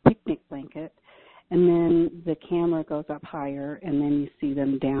picnic blanket, and then the camera goes up higher, and then you see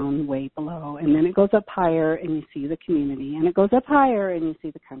them down way below, and then it goes up higher, and you see the community, and it goes up higher, and you see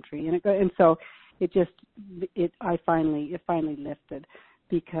the country, and so it finally lifted,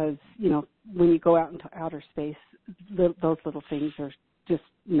 because when you go out into outer space, those little things are just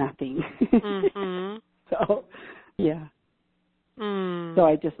nothing. Mm-hmm. So, yeah. Mm. So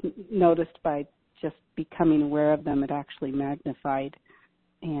I just noticed by just becoming aware of them, it actually magnified,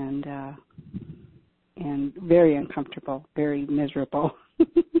 and very uncomfortable, very miserable.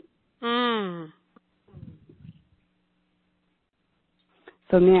 Mm.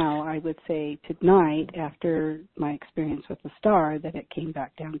 So now I would say tonight, after my experience with the star, that it came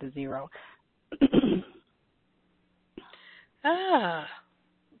back down to 0.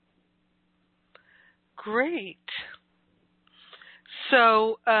 Great.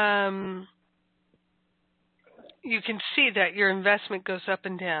 So you can see that your investment goes up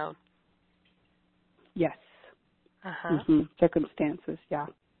and down. Yes. Uh-huh. Mm-hmm. Circumstances, yeah.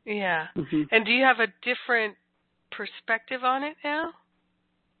 Yeah. Mm-hmm. And do you have a different perspective on it now?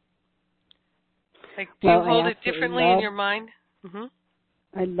 Like, do you hold it differently in your mind? Mm-hmm.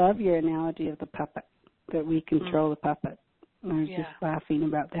 I love your analogy of the puppet, that we control the puppet. I was just laughing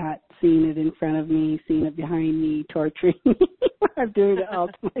about that, seeing it in front of me, seeing it behind me, torturing me. I'm doing it all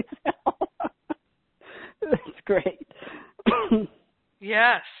to myself. That's great.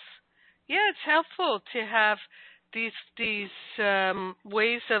 Yes. Yeah, it's helpful to have these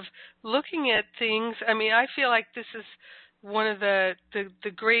ways of looking at things. I mean, I feel like this is one of the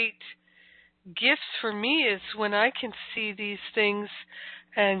great gifts for me, is when I can see these things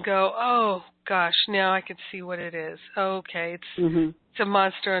and go, oh gosh, now I can see what it is. Okay, it's a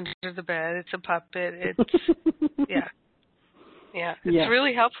monster under the bed. It's a puppet. It's it's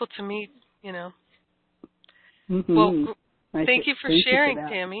really helpful to me, Mm-hmm. Well, thank you for sharing,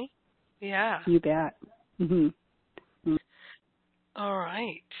 Tammy. Yeah. You bet. Mm-hmm. All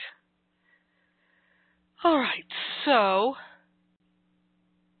right. All right, so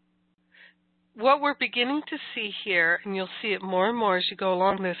what we're beginning to see here, and you'll see it more and more as you go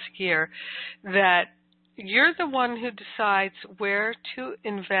along this year, that you're the one who decides where to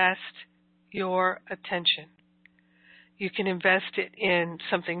invest your attention. You can invest it in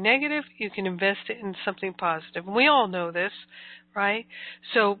something negative, you can invest it in something positive. And we all know this, right?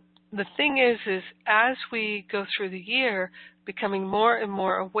 So the thing is as we go through the year, becoming more and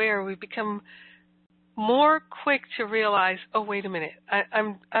more aware, we become more quick to realize, oh, wait a minute,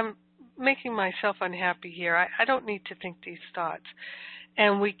 I'm making myself unhappy here. I don't need to think these thoughts.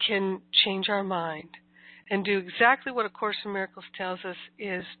 And we can change our mind and do exactly what A Course in Miracles tells us,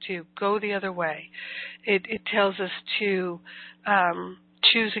 is to go the other way. It tells us to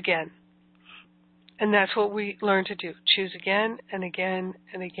choose again. And that's what we learn to do. Choose again and again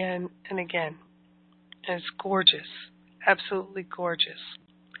and again and again. And it's gorgeous. Absolutely gorgeous.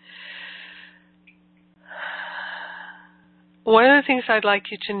 One of the things I'd like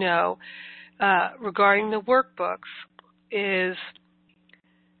you to know regarding the workbooks is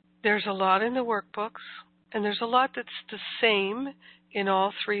there's a lot in the workbooks, and there's a lot that's the same in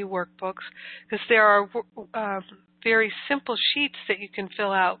all three workbooks, because there are very simple sheets that you can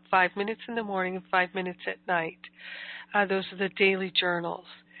fill out 5 minutes in the morning and 5 minutes at night. Those are the daily journals.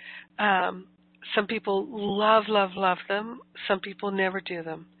 Some people love, love, love them. Some people never do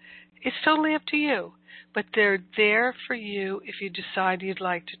them. It's totally up to you. But they're there for you if you decide you'd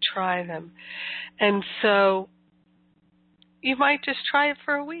like to try them. And so you might just try it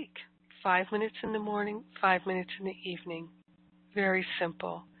for a week. 5 minutes in the morning, 5 minutes in the evening. Very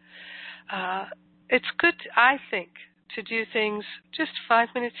simple. It's good, I think, to do things just 5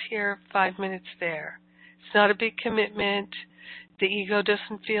 minutes here, 5 minutes there. It's not a big commitment. The ego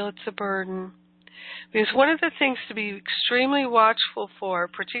doesn't feel it's a burden. Because one of the things to be extremely watchful for,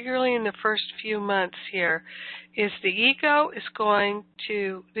 particularly in the first few months here, is the ego,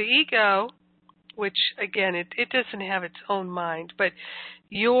 which again, it doesn't have its own mind, but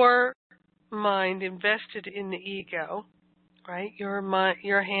your mind invested in the ego, right?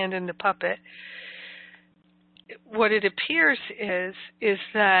 Your hand in the puppet. What it appears is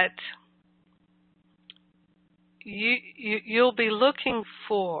that you'll be looking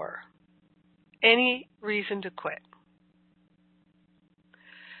for any reason to quit.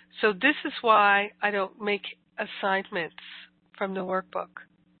 So this is why I don't make assignments from the workbook,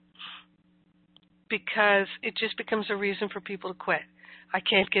 because it just becomes a reason for people to quit. I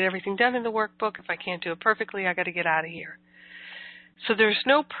can't get everything done in the workbook. If I can't do it perfectly, I got to get out of here. So there's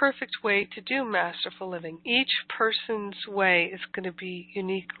no perfect way to do masterful living. Each person's way is going to be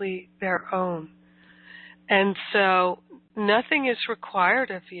uniquely their own. And so nothing is required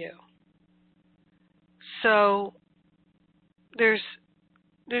of you. So there's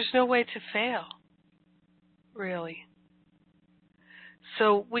no way to fail, really.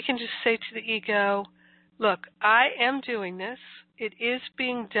 So we can just say to the ego, look, I am doing this. It is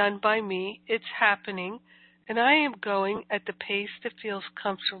being done by me. It's happening. And I am going at the pace that feels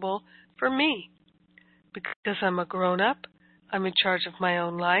comfortable for me. Because I'm a grown-up, I'm in charge of my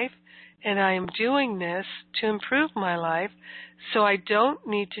own life, and I am doing this to improve my life, so I don't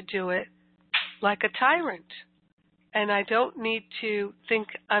need to do it like a tyrant. And I don't need to think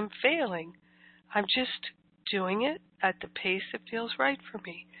I'm failing. I'm just doing it at the pace that feels right for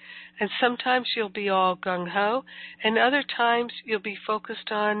me. And sometimes you'll be all gung-ho, and other times you'll be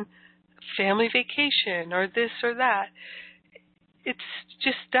focused on family vacation or this or that. It's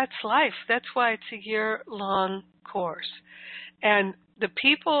just, that's life. That's why it's a year-long course. And the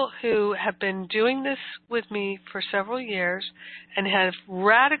people who have been doing this with me for several years and have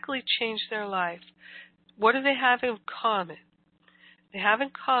radically changed their life, what do they have in common? They have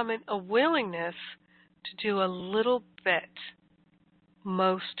in common a willingness to do a little bit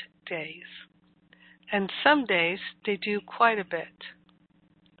most days. And some days they do quite a bit.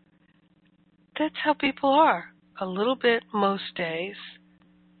 That's how people are. A little bit most days,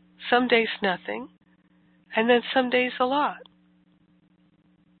 some days nothing, and then some days a lot.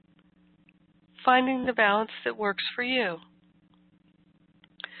 Finding the balance that works for you.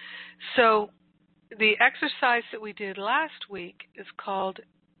 So the exercise that we did last week is called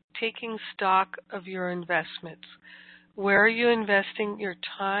taking stock of your investments. Where are you investing your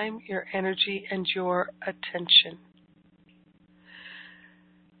time, your energy, and your attention?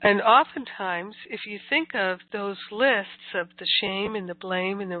 And oftentimes, if you think of those lists of the shame and the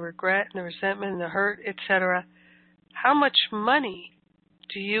blame and the regret and the resentment and the hurt, etc., how much money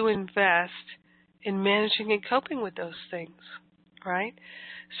do you invest in managing and coping with those things, right?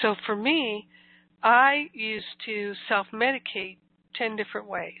 So for me, I used to self-medicate 10 different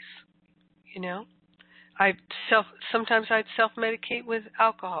ways, Sometimes I'd self-medicate with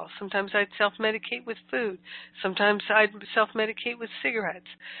alcohol. Sometimes I'd self-medicate with food. Sometimes I'd self-medicate with cigarettes.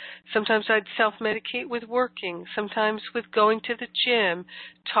 Sometimes I'd self-medicate with working. Sometimes with going to the gym,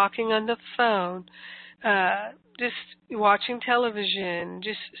 talking on the phone, just watching television,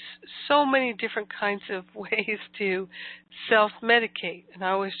 just so many different kinds of ways to self-medicate. And I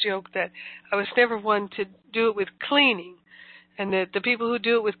always joke that I was never one to do it with cleaning. And that the people who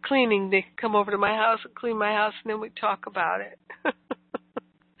do it with cleaning, they come over to my house and clean my house, and then we talk about it.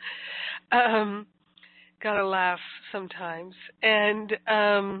 Gotta laugh sometimes, and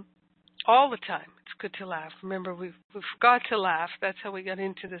all the time. It's good to laugh. Remember, we forgot to laugh. That's how we got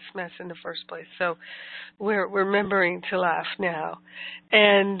into this mess in the first place. So we're remembering to laugh now,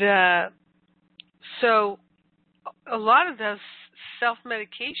 and so a lot of those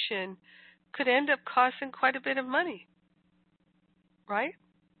self-medication could end up costing quite a bit of money. Right?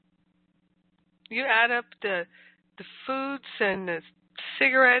 You add up the foods and the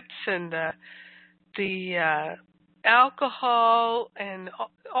cigarettes and the alcohol and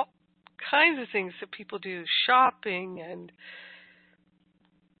all kinds of things that people do, shopping and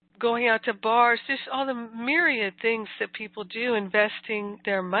going out to bars, just all the myriad things that people do, investing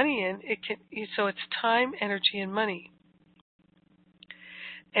their money in. So it's time, energy, and money.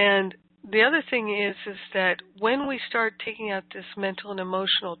 And the other thing is that when we start taking out this mental and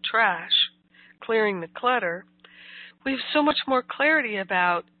emotional trash, clearing the clutter, we have so much more clarity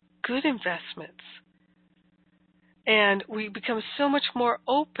about good investments. And we become so much more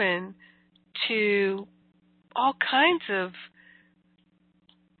open to all kinds of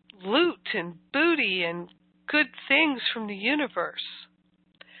loot and booty and good things from the universe.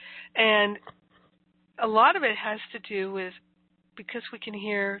 And a lot of it has to do with, because we can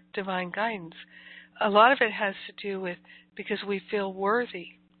hear divine guidance, a lot of it has to do with because we feel worthy.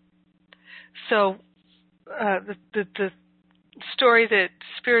 So the story that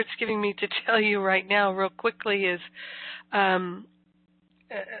Spirit's giving me to tell you right now real quickly is a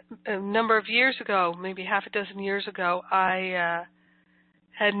number of years ago, maybe half a dozen years ago, I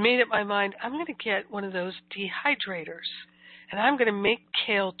had made up my mind, I'm going to get one of those dehydrators, and I'm going to make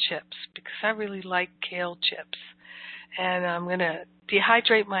kale chips because I really like kale chips. And I'm going to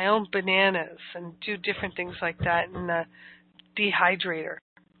dehydrate my own bananas and do different things like that in the dehydrator.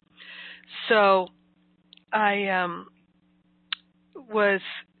 So I was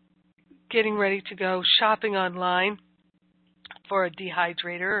getting ready to go shopping online for a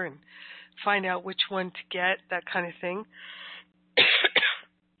dehydrator and find out which one to get, that kind of thing.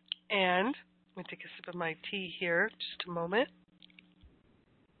 And I'm going to take a sip of my tea here, just a moment.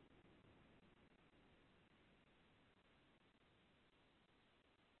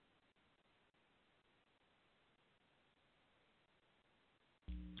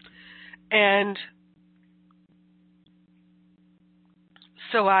 And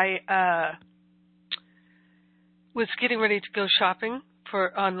so I was getting ready to go shopping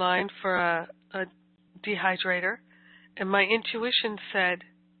online for a dehydrator, and my intuition said,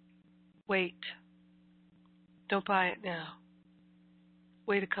 wait, don't buy it now.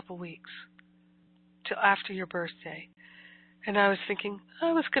 Wait a couple weeks till after your birthday. And I was thinking,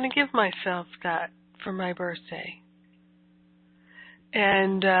 I was going to give myself that for my birthday.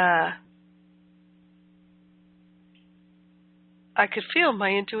 And I could feel my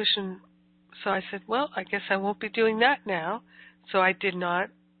intuition, so I said, well, I guess I won't be doing that now. So I did not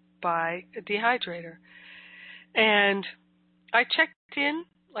buy a dehydrator. And I checked in,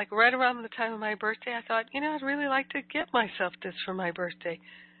 like right around the time of my birthday. I thought, I'd really like to get myself this for my birthday.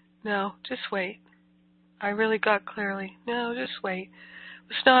 No, just wait. I really got clearly, no, just wait.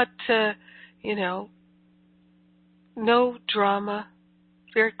 It's not, no drama,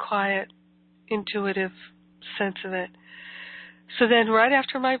 very quiet, intuitive sense of it. So then right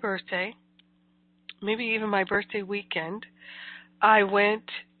after my birthday, maybe even my birthday weekend, I went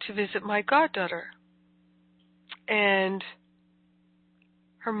to visit my goddaughter. And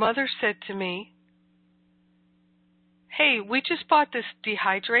her mother said to me, hey, we just bought this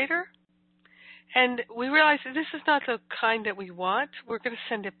dehydrator, and we realized that this is not the kind that we want. We're going to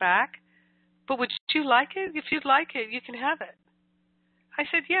send it back. But would you like it? If you'd like it, you can have it. I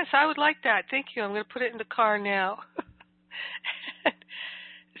said, yes, I would like that. Thank you. I'm going to put it in the car now.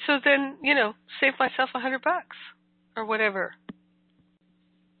 So then, save myself $100 or whatever.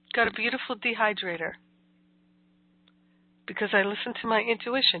 Got a beautiful dehydrator because I listened to my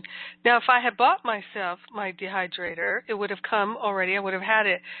intuition. Now, if I had bought myself my dehydrator, it would have come already. I would have had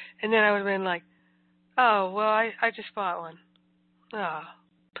it. And then I would have been like, oh, well, I just bought one. Oh,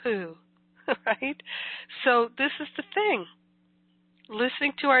 poo. Right? So this is the thing.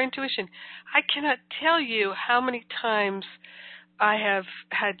 listening to our intuition. I cannot tell you how many times I have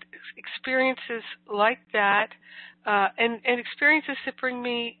had experiences like that, and experiences that bring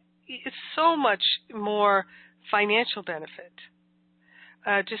me so much more financial benefit.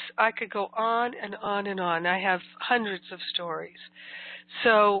 I could go on and on and on. I have hundreds of stories.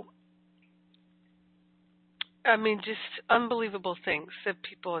 So, I mean, just unbelievable things that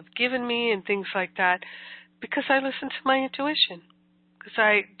people have given me and things like that because I listened to my intuition, because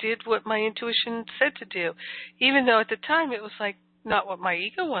I did what my intuition said to do, even though at the time it was like not what my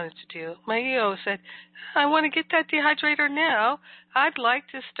ego wanted to do. My ego said, I want to get that dehydrator now. I'd like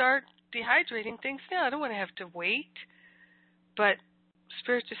to start dehydrating things now. I don't want to have to wait. But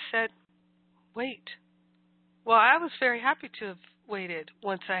Spirit just said, wait. Well, I was very happy to have waited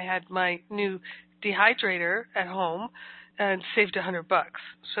once I had my new dehydrator at home and saved $100.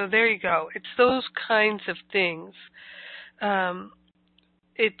 So there you go. It's those kinds of things.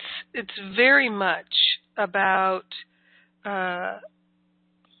 It's very much about,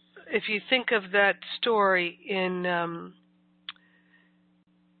 if you think of that story in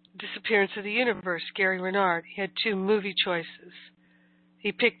Disappearance of the Universe, Gary Renard, he had two movie choices.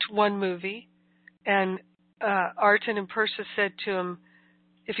 He picked one movie, and Arten and Persis said to him,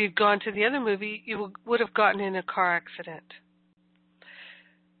 if you'd gone to the other movie, you would have gotten in a car accident.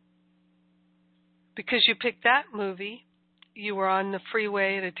 Because you picked that movie, you were on the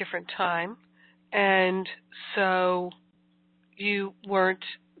freeway at a different time, and so you weren't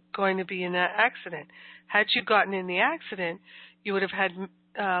going to be in that accident. Had you gotten in the accident, you would have had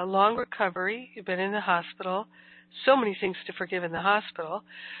long recovery. You've been in the hospital. So many things to forgive in the hospital.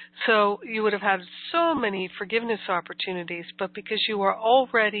 So you would have had so many forgiveness opportunities, but because you were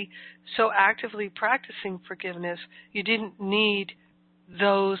already so actively practicing forgiveness, you didn't need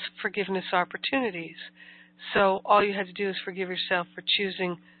those forgiveness opportunities. So all you had to do is forgive yourself for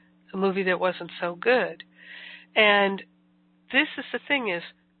choosing a movie that wasn't so good. And this is the thing is,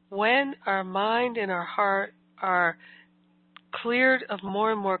 when our mind and our heart are cleared of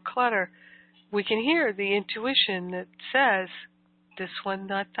more and more clutter, we can hear the intuition that says, this one,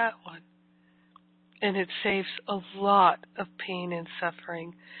 not that one. And it saves a lot of pain and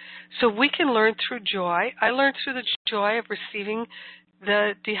suffering. So we can learn through joy. I learned through the joy of receiving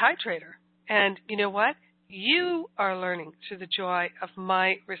the dehydrator. And you know what? You are learning through the joy of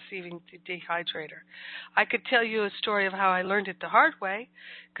my receiving the dehydrator. I could tell you a story of how I learned it the hard way,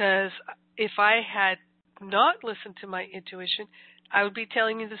 because if I had not listened to my intuition, I would be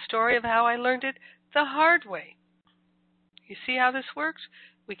telling you the story of how I learned it the hard way. You see how this works?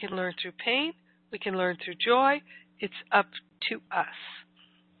 We can learn through pain. We can learn through joy. It's up to us.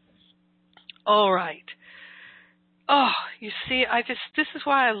 All right. Oh, you see, this is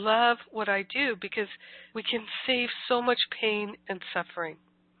why I love what I do, because we can save so much pain and suffering.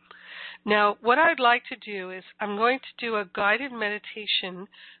 Now, what I'd like to do is I'm going to do a guided meditation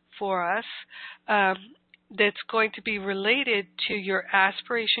for us that's going to be related to your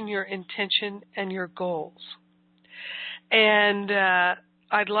aspiration, your intention, and your goals. And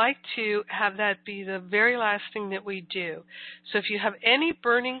I'd like to have that be the very last thing that we do. So if you have any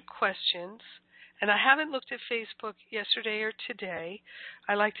burning questions, and I haven't looked at Facebook yesterday or today.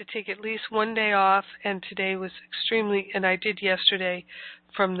 I like to take at least one day off, and today was and I did yesterday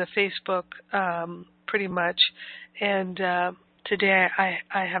from the Facebook pretty much. And today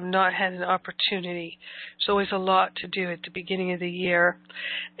I have not had an opportunity. There's always a lot to do at the beginning of the year.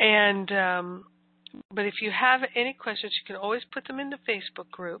 And but if you have any questions, you can always put them in the Facebook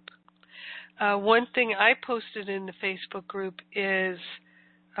group. One thing I posted in the Facebook group is,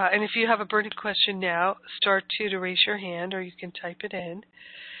 and if you have a burning question now, star 2 to raise your hand, or you can type it in.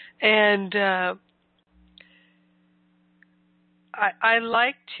 And I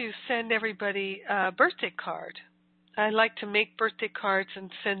like to send everybody a birthday card. I like to make birthday cards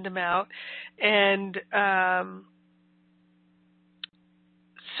and send them out. And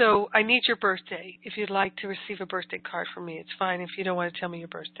so I need your birthday. If you'd like to receive a birthday card from me, it's fine if you don't want to tell me your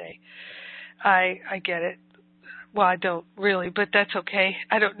birthday. I get it. Well, I don't really, but that's okay.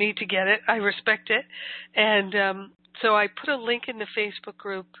 I don't need to get it. I respect it. And so I put a link in the Facebook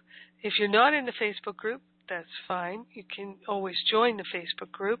group. If you're not in the Facebook group, that's fine. You can always join the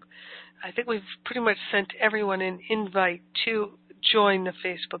Facebook group. I think we've pretty much sent everyone an invite to join the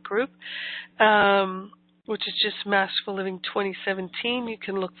Facebook group, which is just Masterful Living 2017. You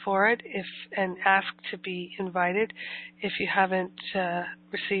can look for it and ask to be invited if you haven't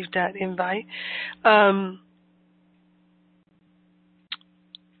received that invite.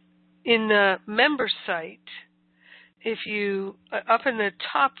 In the member site, if you, up in the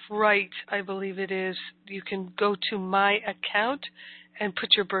top right, I believe it is, you can go to My Account, and put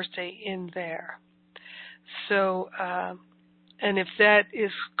your birthday in there. So, and if that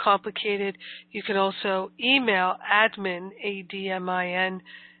is complicated, you can also email admin, ADMIN,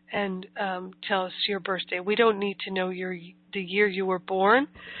 and tell us your birthday. We don't need to know the year you were born.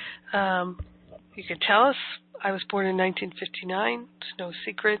 You can tell us. I was born in 1959. It's no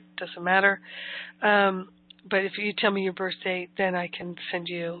secret. Doesn't matter. But if you tell me your birthday, then I can send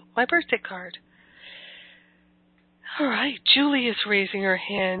you my birthday card. All right. Julie is raising her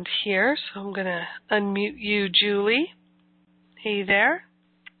hand here, so I'm going to unmute you, Julie. Hey there.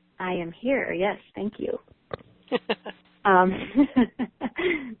 I am here. Yes, thank you.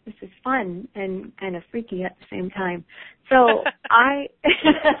 This is fun and kind of freaky at the same time. So I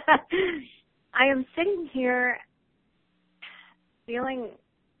am sitting here feeling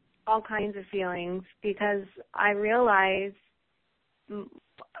all kinds of feelings because I realize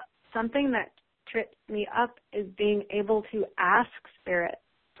something that tripped me up is being able to ask Spirit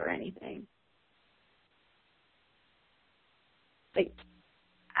for anything. Like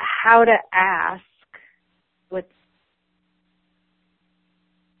how to ask without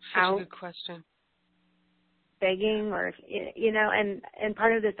Such a good question. begging, or and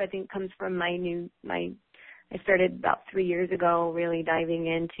part of this I think comes from I started about 3 years ago really diving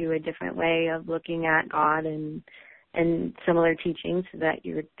into a different way of looking at God and similar teachings that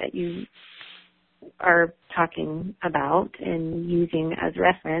you are talking about and using as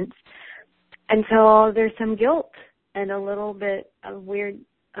reference. And so there's some guilt and a little bit of weird,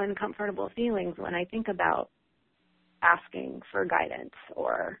 uncomfortable feelings when I think about asking for guidance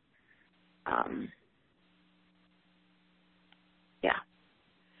or,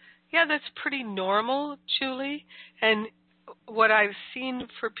 Yeah, that's pretty normal, Julie. And what I've seen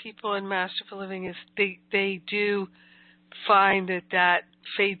for people in Masterful Living is they do find that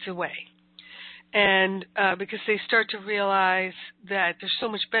fades away. And because they start to realize that there's so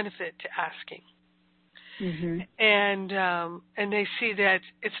much benefit to asking. Mm-hmm. And they see that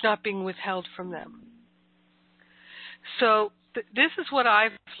it's not being withheld from them. So this is what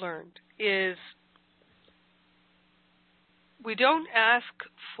I've learned is we don't ask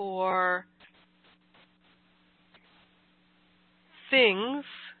for things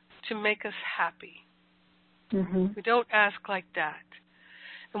to make us happy. Mm-hmm. We don't ask like that.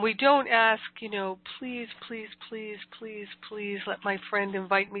 And we don't ask, please, please, please, please, please let my friend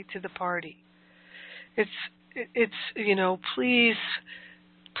invite me to the party. It's please,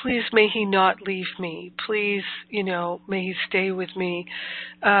 please may he not leave me. Please, may he stay with me.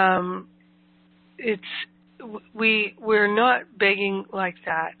 We're not begging like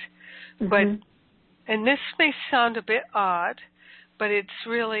that. Mm-hmm. But, and this may sound a bit odd, but it's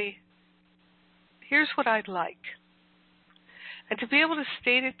really, here's what I'd like. And to be able to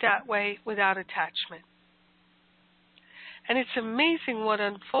state it that way without attachment. And it's amazing what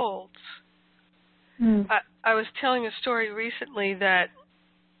unfolds. Mm. I was telling a story recently that,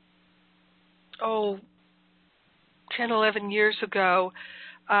 10, 11 years ago,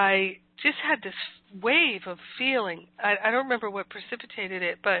 I just had this wave of feeling. I don't remember what precipitated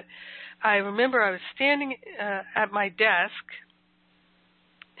it, but I remember I was standing at my desk,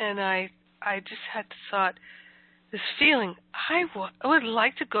 and I just had the thought, this feeling, I would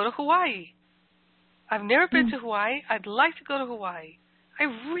like to go to Hawaii. I've never been to Hawaii. I'd like to go to Hawaii. I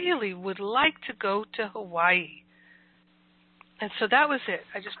really would like to go to Hawaii. And so that was it.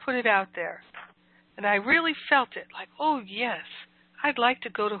 I just put it out there. And I really felt it, like, oh, yes, I'd like to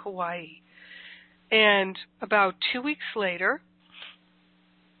go to Hawaii. And about 2 weeks later,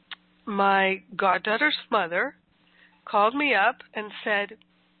 my goddaughter's mother called me up and said,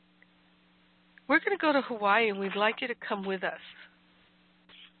 we're going to go to Hawaii and we'd like you to come with us.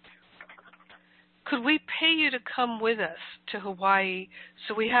 Could we pay you to come with us to Hawaii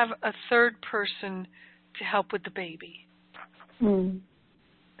so we have a third person to help with the baby?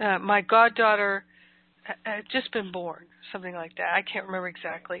 My goddaughter had just been born, something like that. I can't remember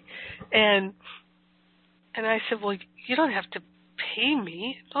exactly. And I said, well, you don't have to pay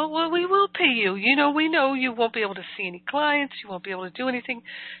me. Oh, well, we will pay you. We know you won't be able to see any clients. You won't be able to do anything.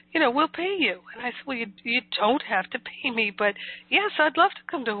 We'll pay you. And I said, well, you don't have to pay me, but yes, I'd love to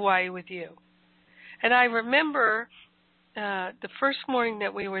come to Hawaii with you. And I remember the first morning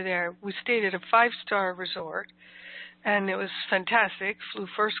that we were there, we stayed at a 5-star resort, and it was fantastic. Flew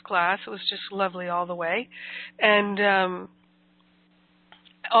first class. It was just lovely all the way. And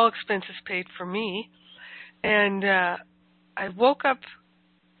all expenses paid for me. And I woke up,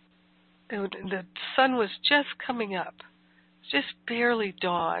 the sun was just coming up, just barely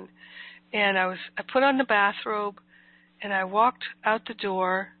dawn. And I put on the bathrobe, and I walked out the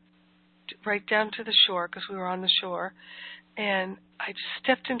door right down to the shore, because we were on the shore, And I just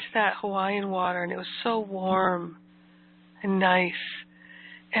stepped into that Hawaiian water, and it was so warm and nice.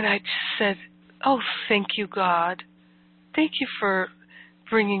 And I just said, oh, thank you, God. Thank you for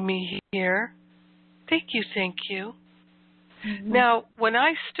bringing me here. Thank you, thank you. Mm-hmm. Now, when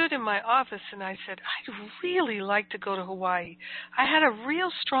I stood in my office and I said, I'd really like to go to Hawaii, I had a real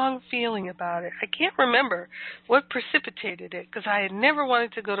strong feeling about it. I can't remember what precipitated it, because I had never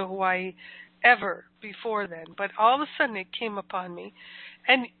wanted to go to Hawaii ever before then. But all of a sudden it came upon me.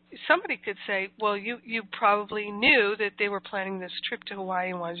 And somebody could say, well, you probably knew that they were planning this trip to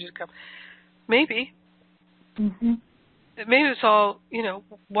Hawaii and wanted you to come. Maybe. Mm-hmm. Maybe it's all,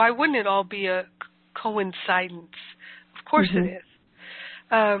 why wouldn't it all be a coincidence? Of course it is.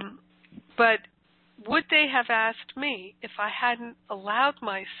 But would they have asked me if I hadn't allowed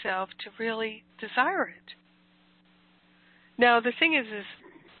myself to really desire it? Now, the thing is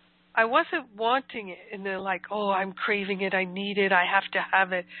I wasn't wanting it in the like, oh, I'm craving it, I need it, I have to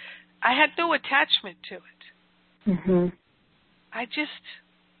have it. I had no attachment to it. Mm-hmm. I just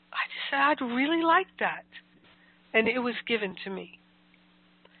said, I'd really like that. And it was given to me.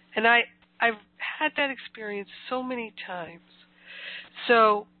 And I've had that experience so many times.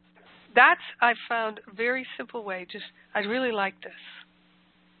 So I found a very simple way. Just, I'd really like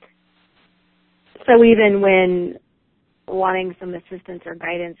this. So even when wanting some assistance or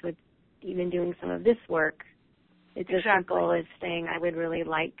guidance with even doing some of this work, it's as simple as saying, I would really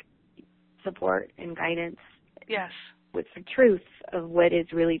like support and guidance. Yes. With the truth of what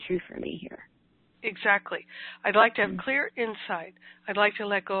is really true for me here. Exactly. I'd like to have clear insight. I'd like to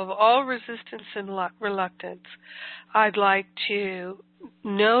let go of all resistance and reluctance. I'd like to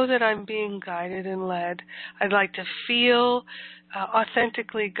know that I'm being guided and led. I'd like to feel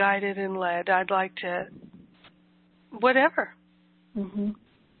authentically guided and led. I'd like to, whatever. Mm-hmm.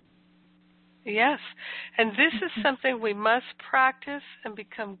 Yes. And this is something we must practice and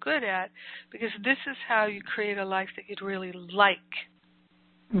become good at, because this is how you create a life that you'd really like.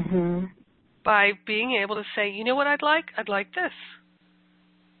 Mm-hmm. By being able to say, you know what I'd like? I'd like this.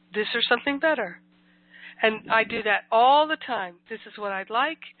 This or something better. And I do that all the time. This is what I'd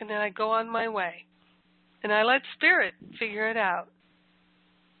like, and then I go on my way. And I let Spirit figure it out.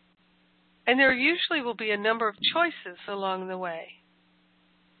 And there usually will be a number of choices along the way.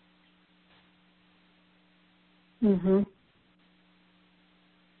 Mm-hmm.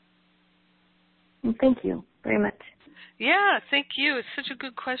 Well, thank you very much. Yeah, thank you. It's such a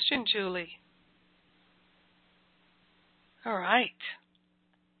good question, Julie. All right.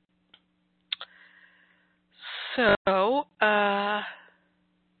 So,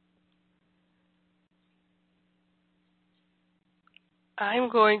 I'm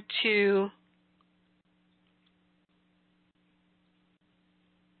going to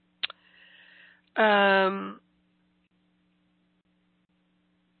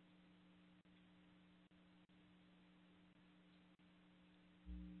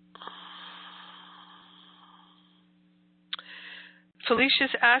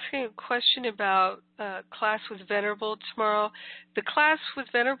Felicia's asking a question about class with Venerable tomorrow. The class with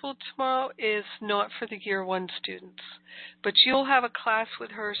Venerable tomorrow is not for the Year 1 students, but you'll have a class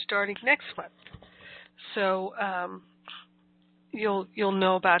with her starting next month. So you'll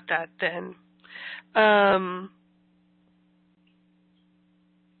know about that then.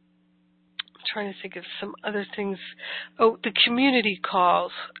 Trying to think of some other things. Oh, the community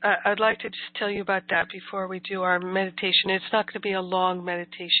calls. I'd like to just tell you about that before we do our meditation. It's not going to be a long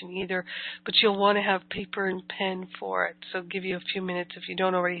meditation either, but you'll want to have paper and pen for it. So I'll give you a few minutes if you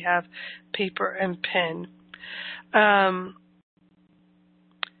don't already have paper and pen.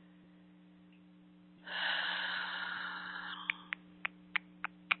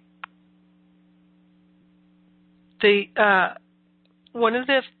 One of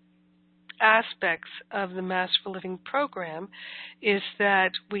the aspects of the Master for Living program is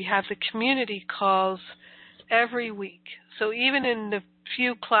that we have the community calls every week. So even in the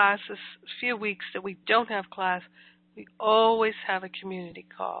few weeks that we don't have class, we always have a community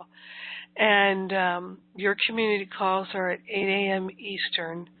call. And your community calls are at 8 a.m.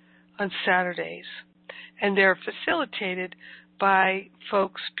 Eastern on Saturdays. And they're facilitated by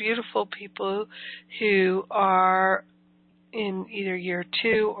folks, beautiful people who are in either year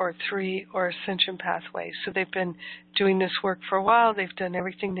 2 or 3 or Ascension Pathways. So they've been doing this work for a while. They've done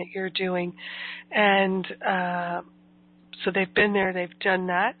everything that you're doing. And so they've been there, they've done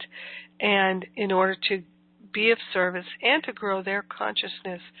that. And in order to be of service and to grow their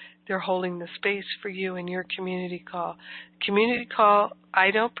consciousness, they're holding the space for you in your community call. Community call,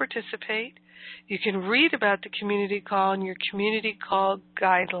 I don't participate. You can read about the community call in your community call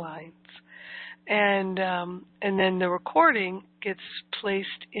guidelines. and then the recording gets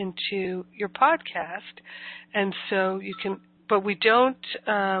placed into your podcast, and so you can. But we don't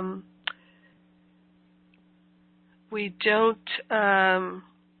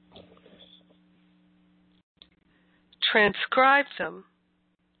transcribe them.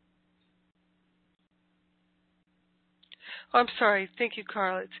 Oh, I'm sorry. Thank you,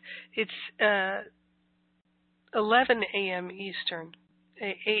 Carl. It's 11 a.m. Eastern,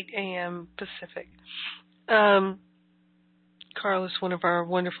 8 a.m. Pacific. Carl is one of our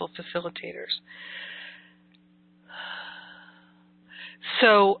wonderful facilitators.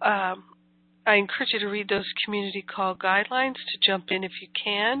 So I encourage you to read those community call guidelines, to jump in if you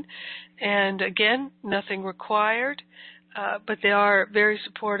can. And again, nothing required, but they are very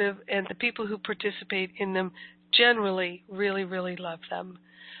supportive, and the people who participate in them generally really, really love them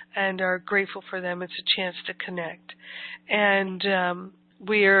and are grateful for them. It's a chance to connect. And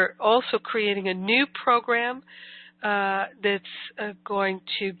we are also creating a new program that's going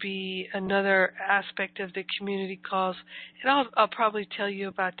to be another aspect of the community calls. And I'll probably tell you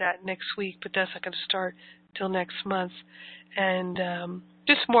about that next week, but that's not going to start till next month. And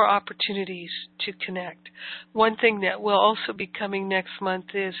just more opportunities to connect. One thing that will also be coming next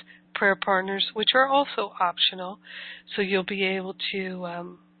month is prayer partners, which are also optional. So you'll be able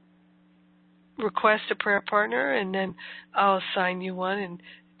to request a prayer partner, and then I'll assign you one and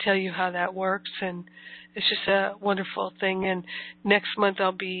tell you how that works. And it's just a wonderful thing. And next month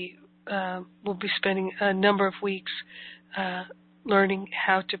we'll be spending a number of weeks learning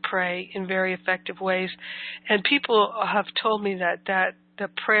how to pray in very effective ways. And people have told me that the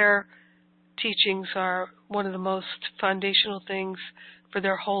prayer teachings are one of the most foundational things for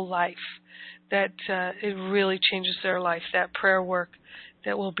their whole life, that it really changes their life, that prayer work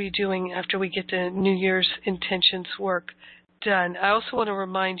that we'll be doing after we get the New Year's intentions work done. I also want to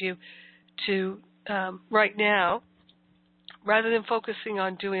remind you to, right now, rather than focusing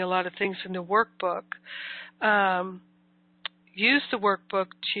on doing a lot of things in the workbook, use the workbook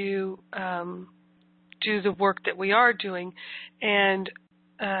to do the work that we are doing. And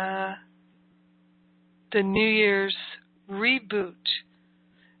the New Year's reboot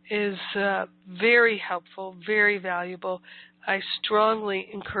is very helpful, very valuable. I strongly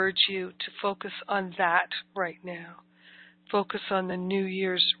encourage you to focus on that right now. Focus on the New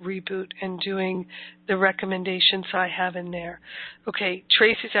Year's reboot and doing the recommendations I have in there. Okay,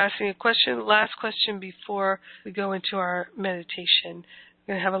 Tracy's asking a question. Last question before we go into our meditation.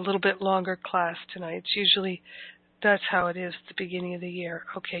 We're going to have a little bit longer class tonight. It's usually, that's how it is at the beginning of the year.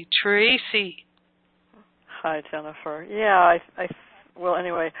 Okay, Tracy. Hi, Jennifer. Yeah, well,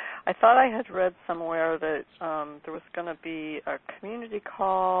 anyway, I thought I had read somewhere that there was going to be a community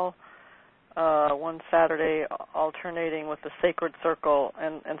call one Saturday alternating with the Sacred Circle,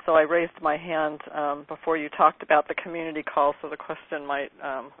 and so I raised my hand before you talked about the community call, so the question might,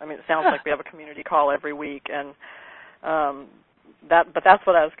 it sounds like we have a community call every week, and but that's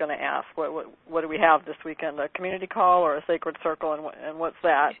what I was going to ask. What do we have this weekend, a community call or a Sacred Circle, and what's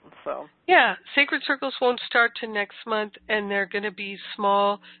that? So yeah, Sacred Circles won't start till next month, and they're going to be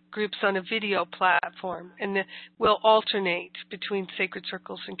small groups on a video platform, and we'll alternate between Sacred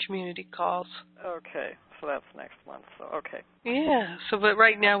Circles and community calls. Okay, so that's next month. So okay. Yeah. So, but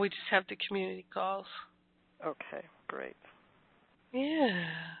right now we just have the community calls. Okay, great. Yeah.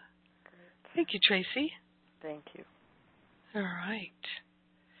 Great. Thank you, Tracy. Thank you. All right.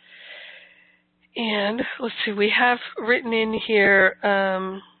 And let's see, we have written in here,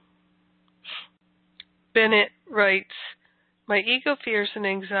 Bennett writes, my ego, fears, and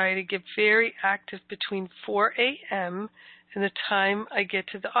anxiety get very active between 4 a.m. and the time I get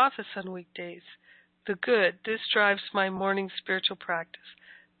to the office on weekdays. The good, this drives my morning spiritual practice.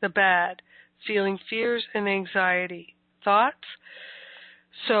 The bad, feeling fears and anxiety. Thoughts?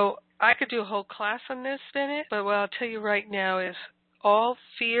 So I could do a whole class on this, Bennett, but what I'll tell you right now is all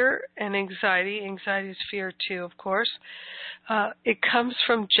fear and anxiety is fear too, of course, it comes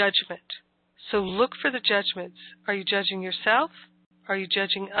from judgment. So look for the judgments. Are you judging yourself? Are you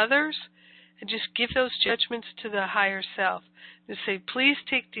judging others? And just give those judgments to the higher self. And say, please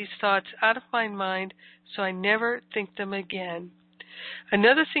take these thoughts out of my mind so I never think them again.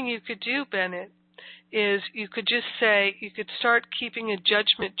 Another thing you could do, Bennett, is you could just say, you could start keeping a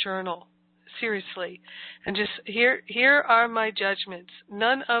judgment journal, seriously, and just, here are my judgments,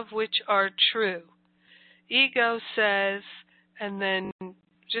 none of which are true. Ego says, and then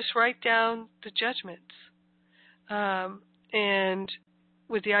just write down the judgments. And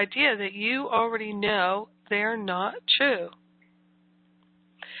with the idea that you already know they're not true.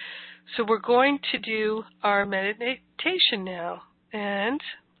 So we're going to do our meditation now, and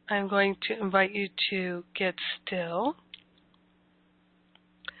I'm going to invite you to get still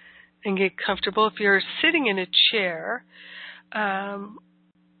and get comfortable. If you're sitting in a chair,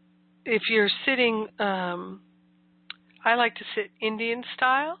 if you're sitting, I like to sit Indian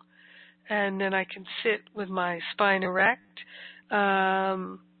style, and then I can sit with my spine erect.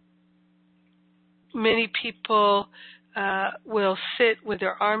 Many people will sit with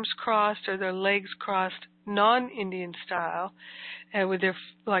their arms crossed or their legs crossed, non-Indian style, and with their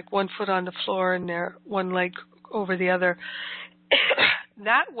one foot on the floor and their one leg over the other.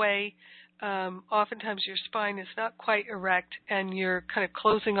 That way, oftentimes your spine is not quite erect and you're kind of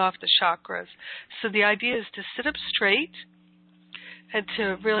closing off the chakras. So the idea is to sit up straight and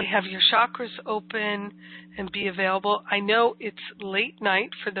to really have your chakras open and be available. I know it's late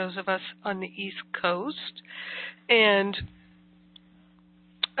night for those of us on the East Coast. And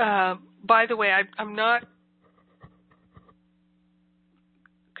by the way, I'm not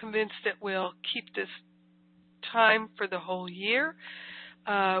convinced that we'll keep this time for the whole year.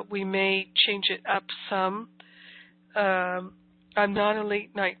 We may change it up some. I'm not a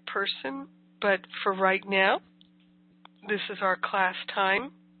late night person, but for right now, this is our class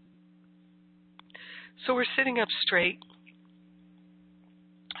time. So we're sitting up straight.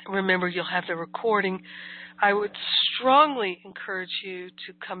 Remember, you'll have the recording. I would strongly encourage you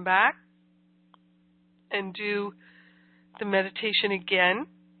to come back and do the meditation again.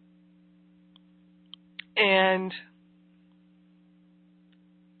 And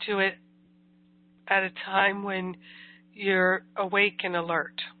do it at a time when you're awake and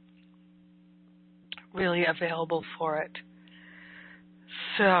alert, really available for it.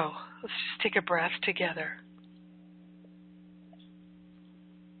 So let's just take a breath together.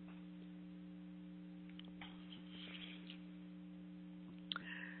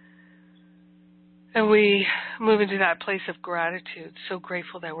 And we move into that place of gratitude, so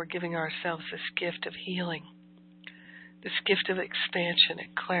grateful that we're giving ourselves this gift of healing, this gift of expansion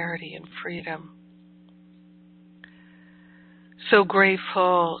and clarity and freedom. So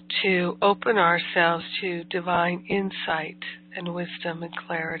grateful to open ourselves to divine insight and wisdom and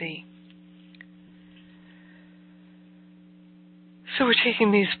clarity. So we're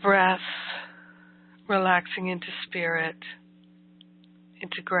taking these breaths, relaxing into spirit,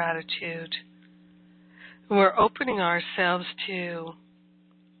 into gratitude. And we're opening ourselves to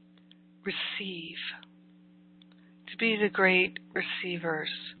receive, to be the great receivers.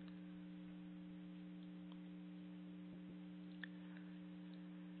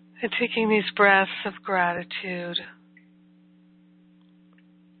 And taking these breaths of gratitude,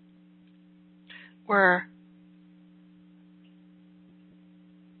 we're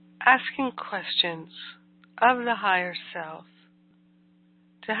asking questions of the higher self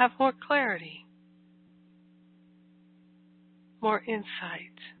to have more clarity, more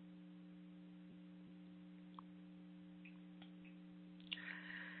insight.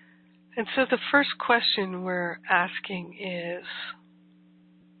 And so the first question we're asking is,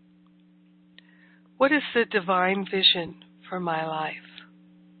 what is the divine vision for my life?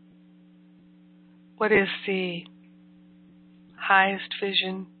 What is the highest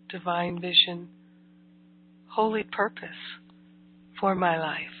vision, divine vision, holy purpose for my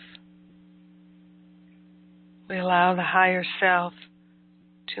life? We allow the higher self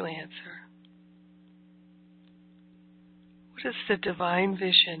to answer. What is the divine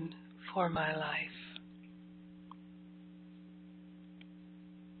vision for my life?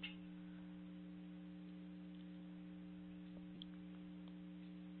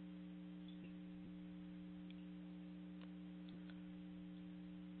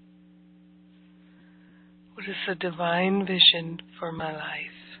 What is the divine vision for my life?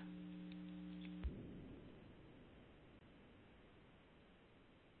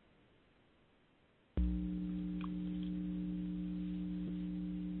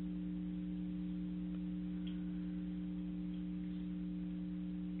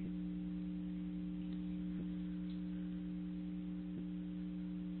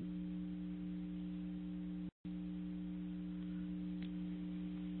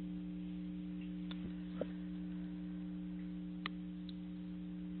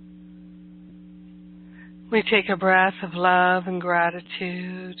 We take a breath of love and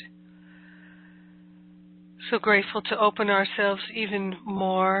gratitude. So grateful to open ourselves even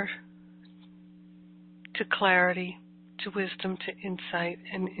more to clarity, to wisdom, to insight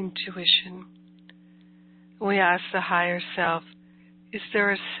and intuition. We ask the higher self, is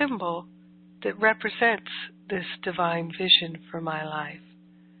there a symbol that represents this divine vision for my life?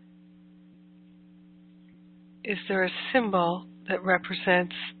 Is there a symbol that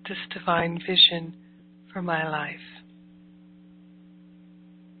represents this divine vision for my life?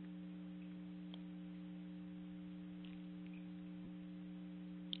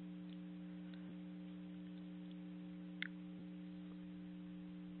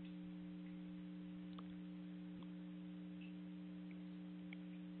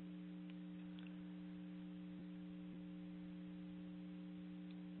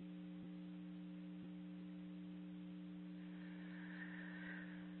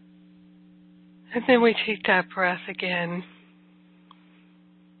 And then we take that breath again.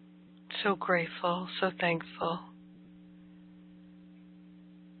 So grateful, so thankful.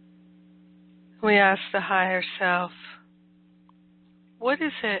 We ask the higher self, what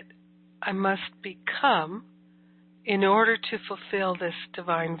is it I must become in order to fulfill this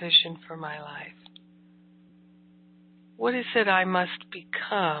divine vision for my life? What is it I must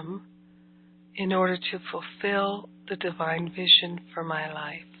become in order to fulfill the divine vision for my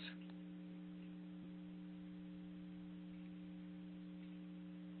life?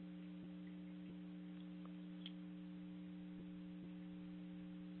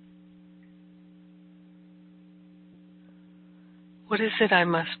 What is it I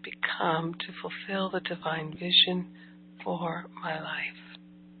must become to fulfill the divine vision for my life?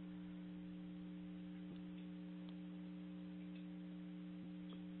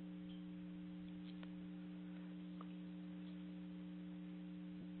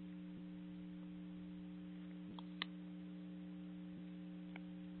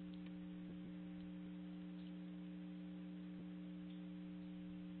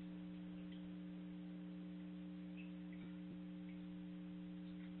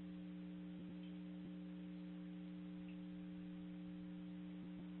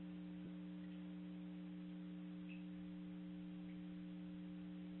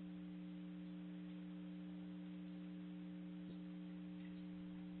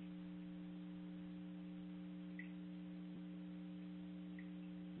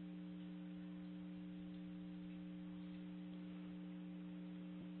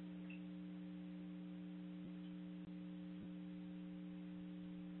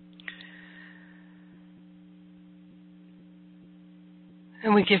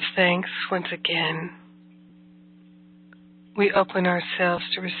 And we give thanks once again. We open ourselves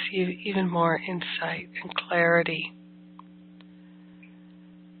to receive even more insight and clarity.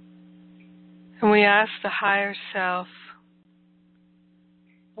 And we ask the higher self,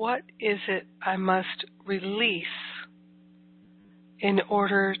 what is it I must release in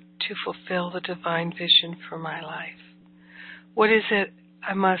order to fulfill the divine vision for my life? What is it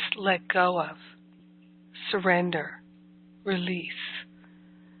I must let go of, surrender, release,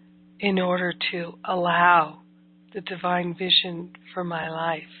 in order to allow the divine vision for my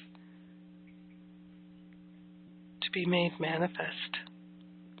life to be made manifest?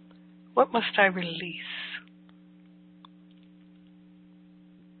 What must I release?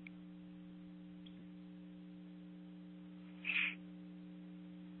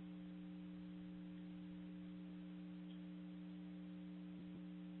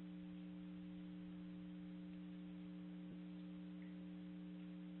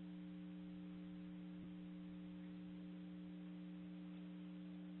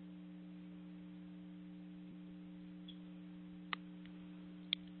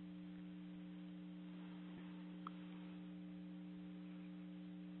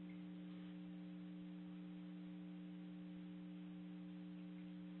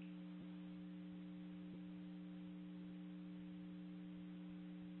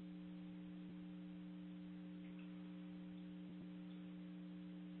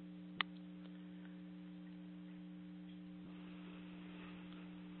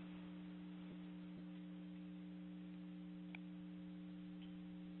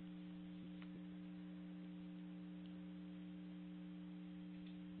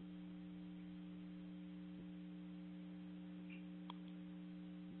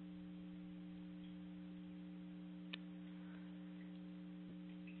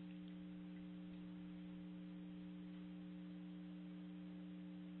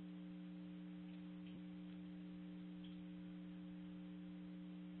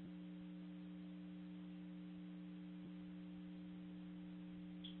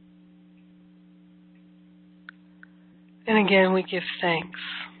 And again, we give thanks.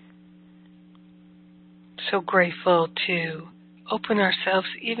 So grateful to open ourselves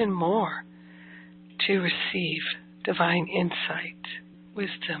even more to receive divine insight,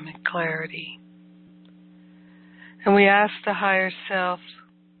 wisdom, and clarity. And we ask the higher self,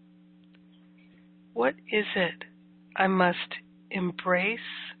 what is it I must embrace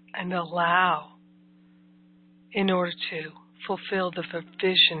and allow in order to fulfill the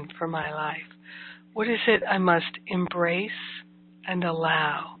vision for my life? What is it I must embrace and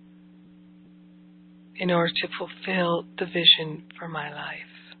allow in order to fulfill the vision for my life?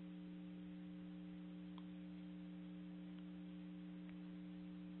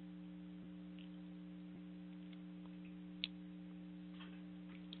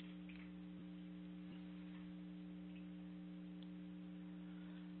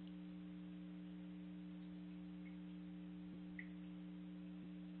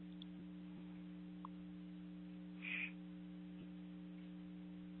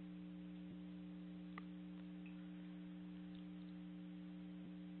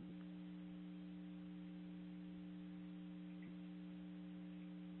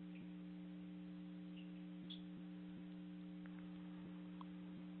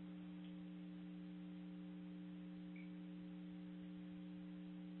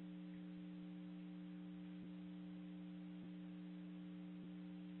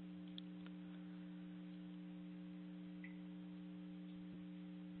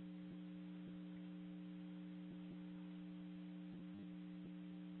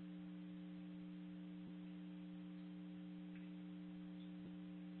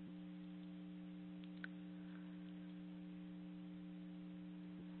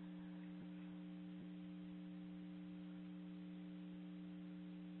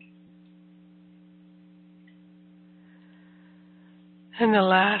 And the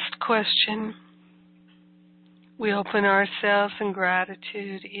last question, we open ourselves in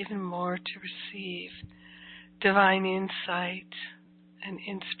gratitude even more to receive divine insight and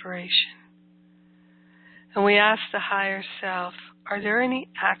inspiration. And we ask the higher self, are there any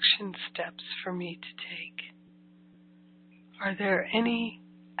action steps for me to take? Are there any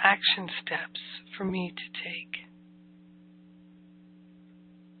action steps for me to take?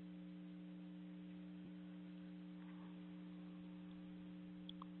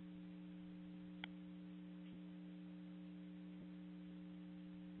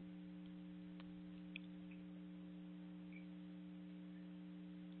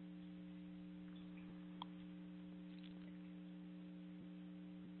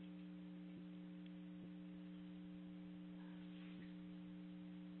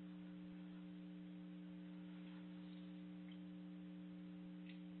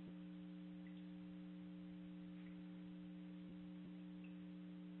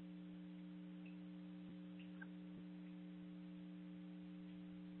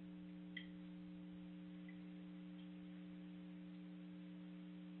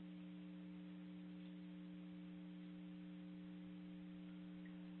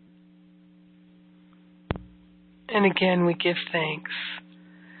 And again, we give thanks.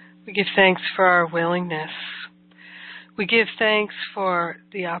 We give thanks for our willingness. We give thanks for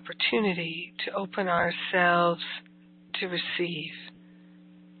the opportunity to open ourselves to receive.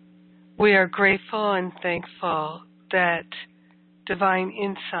 We are grateful and thankful that divine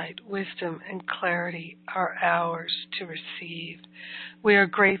insight, wisdom, and clarity are ours to receive. We are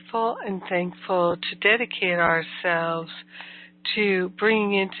grateful and thankful to dedicate ourselves to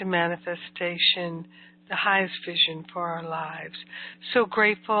bringing into manifestation the highest vision for our lives. So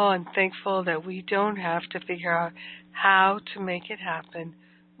grateful and thankful that we don't have to figure out how to make it happen.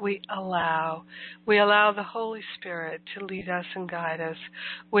 We allow the Holy Spirit to lead us and guide us.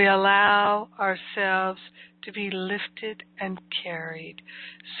 We allow ourselves to be lifted and carried.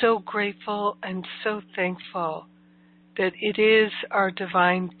 So grateful and so thankful that it is our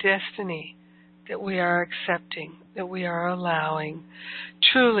divine destiny that we are accepting, that we are allowing.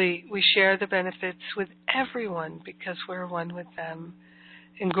 Truly, we share the benefits with everyone because we're one with them.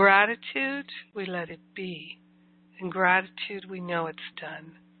 In gratitude, we let it be. In gratitude, we know it's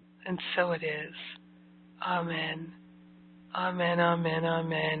done. And so it is. Amen. Amen, amen,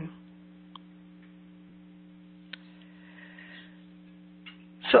 amen.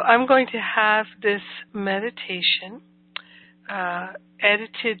 So I'm going to have this meditation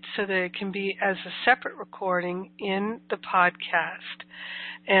edited so that it can be as a separate recording in the podcast.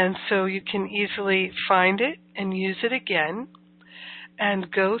 And so you can easily find it and use it again and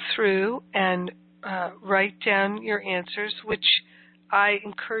go through and write down your answers, which I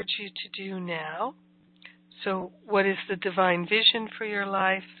encourage you to do now. So what is the divine vision for your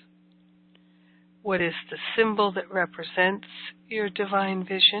life? What is the symbol that represents your divine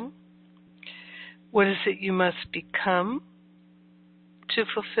vision? What is it you must become to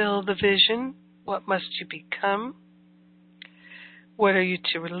fulfill the vision? What must you become? What are you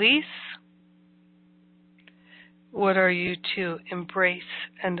to release? What are you to embrace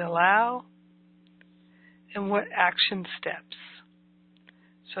and allow? And what action steps?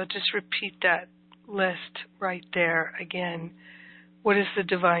 So I'll just repeat that list right there again. What is the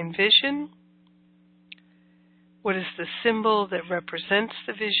divine vision? What is the symbol that represents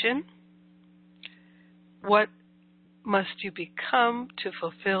the vision? What must you become to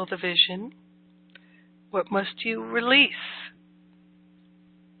fulfill the vision? What must you release?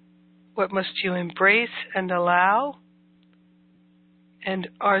 What must you embrace and allow? And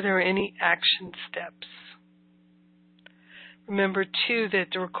are there any action steps? Remember, too, that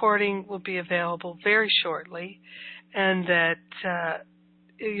the recording will be available very shortly, and that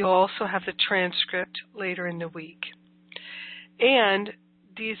you'll also have the transcript later in the week. And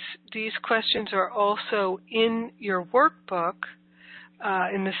these questions are also in your workbook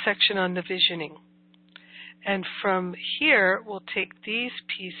in the section on the visioning. And from here, we'll take these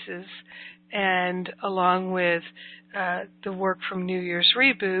pieces and along with the work from New Year's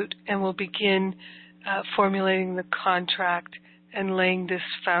Reboot, and we'll begin formulating the contract and laying this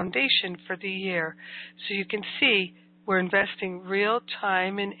foundation for the year. So you can see we're investing real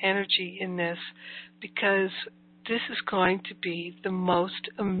time and energy in this because this is going to be the most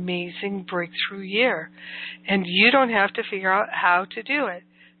amazing breakthrough year. And you don't have to figure out how to do it.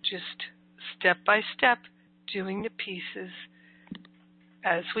 Just step by step, doing the pieces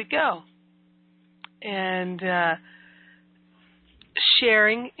as we go. And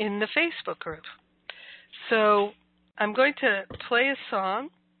sharing in the Facebook group. So I'm going to play a song.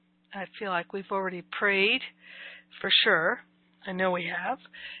 I feel like we've already prayed for sure. I know we have.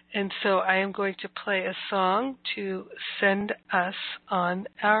 And so I am going to play a song to send us on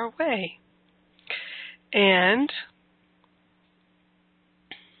our way. And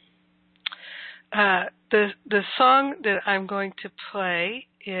the song that I'm going to play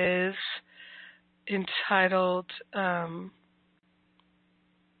is entitled,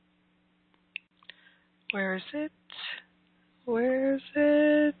 where is it?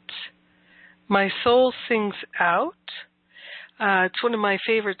 My Soul Sings Out. It's one of my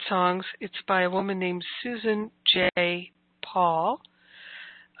favorite songs. It's by a woman named Susan J. Paul,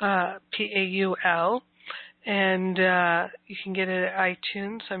 Paul, and you can get it at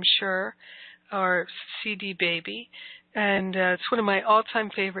iTunes, I'm sure, or CD Baby. And it's one of my all-time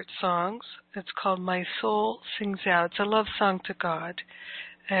favorite songs. It's called My Soul Sings Out. It's a love song to God,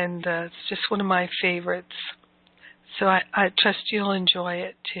 and it's just one of my favorites. So I trust you'll enjoy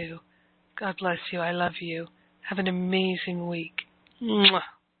it too. God bless you. I love you. Have an amazing week. Mwah.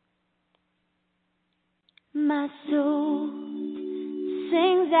 My soul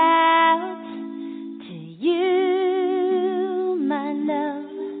sings out to you, my love.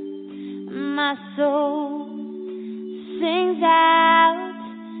 My soul sings out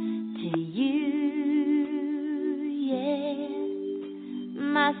to you, yeah.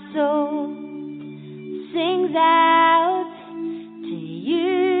 My soul sings out to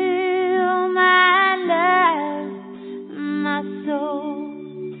you, my love. My soul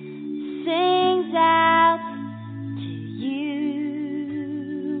sings out to you,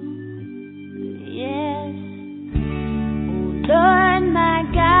 yes. Oh Lord, my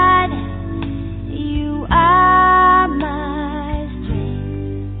God, you are my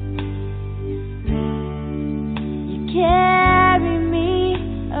strength. You carry me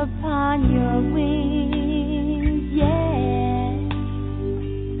upon your wings, yeah.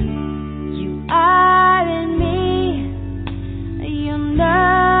 You are in me, you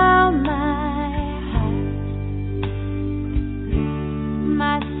know my heart.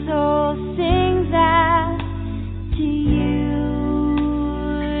 My soul sings out to you,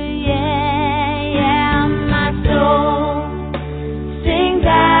 yeah, yeah. My soul sings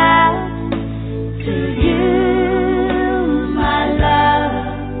out to you, my love.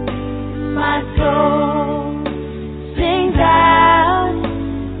 My soul sings out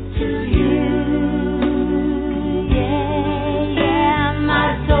to you, yeah, yeah. My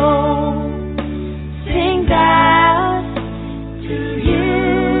soul sings out to you,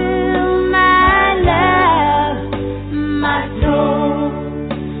 my love. My soul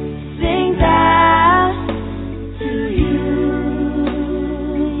sings out to you,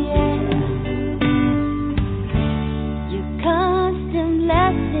 yeah. Your constant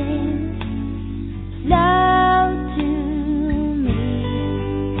blessings flow to me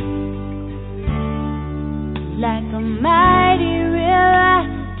like a mighty river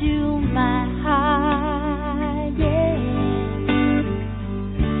to my heart, yeah.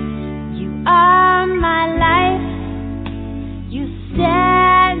 You are my life, you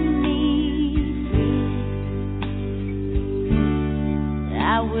set me free. I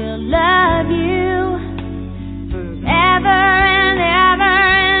will love you